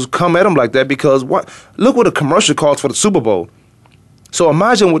sponsors come at them like that because look what a commercial costs for the Super Bowl. So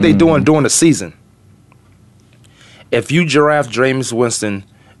imagine what they're doing during the season. If you draft Jameis Winston,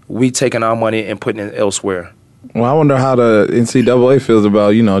 we taking our money and putting it elsewhere. Well, I wonder how the NCAA feels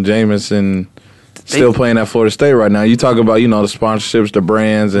about, Jameis and still playing at Florida State right now. You talk about, the sponsorships, the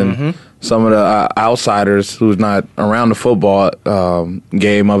brands, and some of the outsiders who's not around the football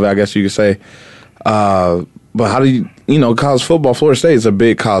game of it, I guess you could say. But how do you, college football, Florida State is a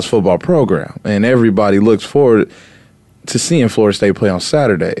big college football program, and everybody looks forward to seeing Florida State play on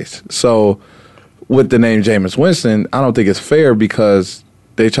Saturdays. So with the name Jameis Winston, I don't think it's fair because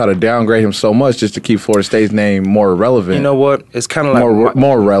they try to downgrade him so much just to keep Florida State's name more relevant. You know what? It's kind of like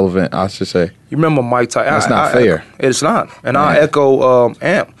more relevant, I should say. You remember Mike Tyson? That's not fair. It's not. And I echo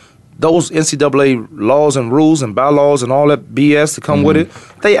Amp. Those NCAA laws and rules and bylaws and all that BS that come with it,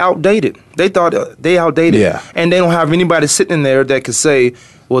 they outdated. They thought they outdated. Yeah. And they don't have anybody sitting in there that could say,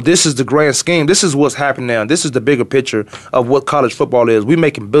 well, this is the grand scheme. This is what's happening now. This is the bigger picture of what college football is. We're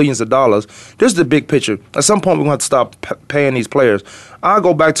making billions of dollars. This is the big picture. At some point, we're going to have to stop paying these players. I'll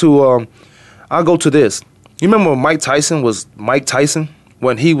go to this. You remember when Mike Tyson was Mike Tyson?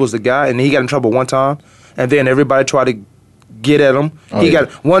 When he was the guy and he got in trouble one time, and then everybody tried to get at him.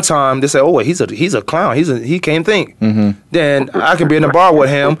 Got one time they said, "Oh, he's a clown. He can't think." Then I can be in the bar with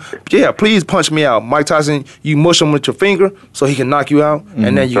him. Yeah, please punch me out, Mike Tyson. You mush him with your finger so he can knock you out,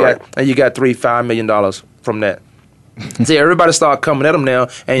 and then you got $3-5 million from that. See, everybody start coming at him now,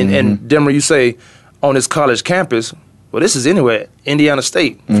 and Denver, you say on this college campus. Well, this is anywhere. Indiana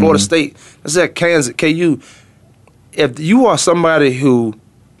State, Florida State. This is at Kansas, KU. If you are somebody who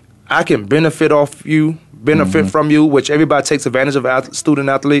I can benefit from you, which everybody takes advantage of student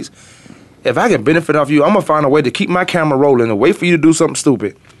athletes. If I can benefit off you, I'm going to find a way to keep my camera rolling and wait for you to do something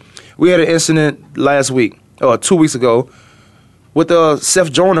stupid. We had an incident last week, or 2 weeks ago, with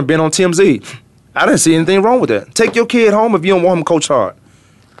Seth Joyner being on TMZ. I didn't see anything wrong with that. Take your kid home if you don't want him to coach hard.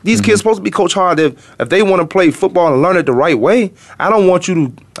 These kids supposed to be coached hard. If they want to play football and learn it the right way, I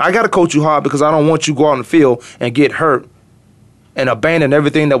got to coach you hard because I don't want you to go out on the field and get hurt and abandon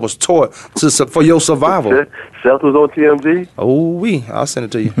everything that was taught for your survival. Seth was on TMZ? Oh, I'll send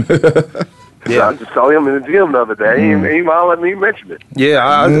it to you. Yeah. I just saw him in the gym the other day. He might let me mention it. Yeah,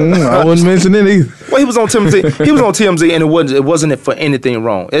 I wouldn't mention it either. Well, he was on TMZ. He was on TMZ, and it wasn't for anything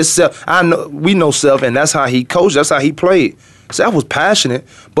wrong. It's Seth. We know Seth, and that's how he coached. That's how he played. Seth was passionate,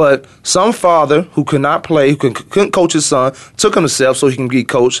 but some father who could not play, who couldn't coach his son, took him to Seth so he can be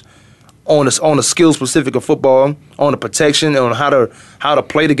coached on the skill specific of football, on the protection, on how to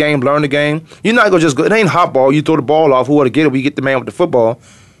play the game, learn the game. You're not gonna just go. It ain't hot ball. You throw the ball off. Who ought to get it? We get the man with the football.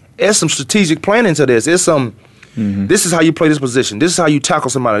 There's some strategic planning to this. It's some. This is how you play this position. This is how you tackle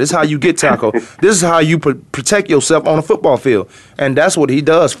somebody. This is how you get tackled. This is how you protect yourself on a football field. And that's what he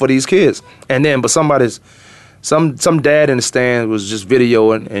does for these kids. And then, but some dad in the stand was just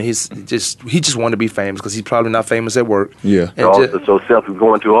videoing, and he just wanted to be famous because he's probably not famous at work. Yeah. So Seth was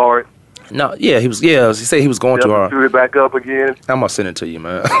going too hard. No, yeah, he was. Yeah, he said he was going too hard. Threw it back up again. I'm gonna send it to you,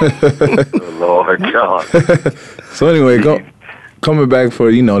 man. Oh, Lord God. So anyway, coming back for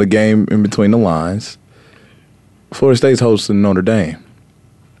the game in between the lines, Florida State's hosting Notre Dame,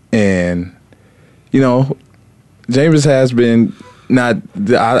 and Jameis has been not.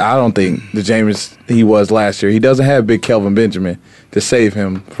 I don't think the Jameis he was last year. He doesn't have big Kelvin Benjamin to save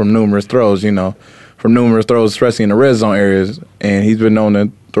him from numerous throws. for numerous throws, especially in the red zone areas, and he's been known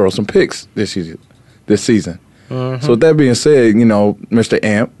to throw some picks this season. So with that being said, Mr.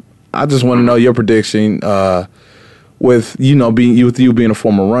 Amp, I just want to know your prediction with you being a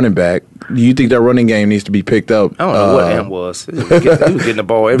former running back. Do you think that running game needs to be picked up? I don't know what Amp was. He was getting the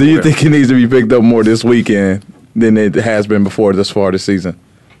ball everywhere. Do you think it needs to be picked up more this weekend than it has been before this far this season?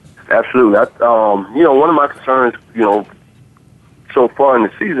 Absolutely. One of my concerns, so far in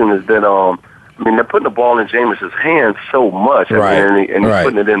the season is that, they're putting the ball in Jameis's hands so much, right. and he's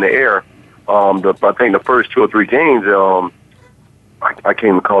putting it in the air. I think the first 2 or 3 games, I can't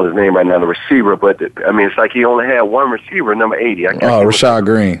even call his name right now, the receiver, but it's like he only had one receiver, number 80. Rashad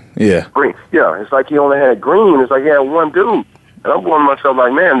Green, yeah. Yeah, it's like he only had Green. It's like he had one dude. And I'm going to myself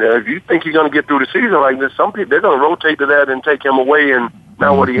like, man, if you think you're going to get through the season like this, some people, they're going to rotate to that and take him away, and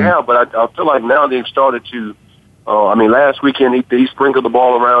now what do you have? But I feel like now they've started to, last weekend he sprinkled the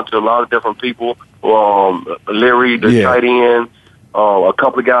ball around to a lot of different people. Leary, the tight end, a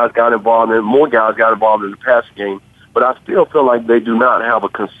couple of guys got involved, and more guys got involved in the passing game. But I still feel like they do not have a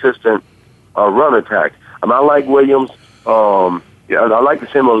consistent run attack. I like Williams. I like to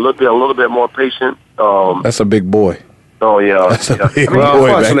see him a little bit more patient. That's a big boy. Oh yeah, that's a big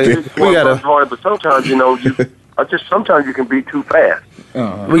boy. Unfortunately, we gotta. Hard, but sometimes sometimes you can be too fast.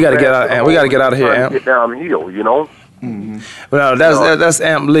 We gotta get out. We gotta get out of here, Amp. Get down the hill, Well, that's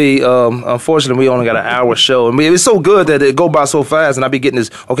Amp Lee. Unfortunately, we only got an hour show. It's so good that it go by so fast, and I be getting this.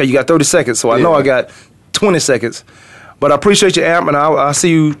 Okay, you got 30 seconds, so I know I got 20 seconds. But I appreciate you, Amp, and I'll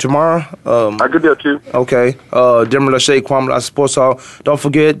see you tomorrow. I could do it too. Okay. Denver Lassiter, Kwamie, Lassiter Sports Hall. Don't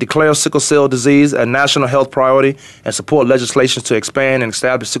forget, declare sickle cell disease a national health priority and support legislation to expand and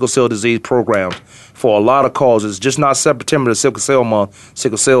establish sickle cell disease programs for a lot of causes. Just not September, the sickle cell month.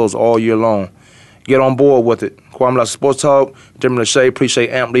 Sickle cells all year long. Get on board with it. Kwamie, Lassiter Sports Talk. Denver Lassiter,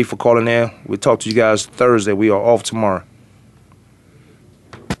 appreciate Amp Lee for calling in. We'll talk to you guys Thursday. We are off tomorrow.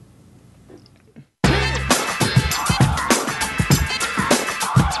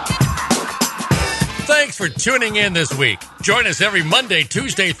 Thanks for tuning in this week. Join us every Monday,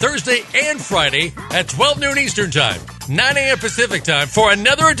 Tuesday, Thursday, and Friday at 12 noon Eastern Time, 9 a.m. Pacific Time for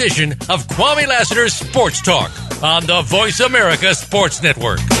another edition of Kwamie Lassiter's Sports Talk on the Voice America Sports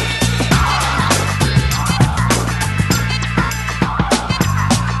Network.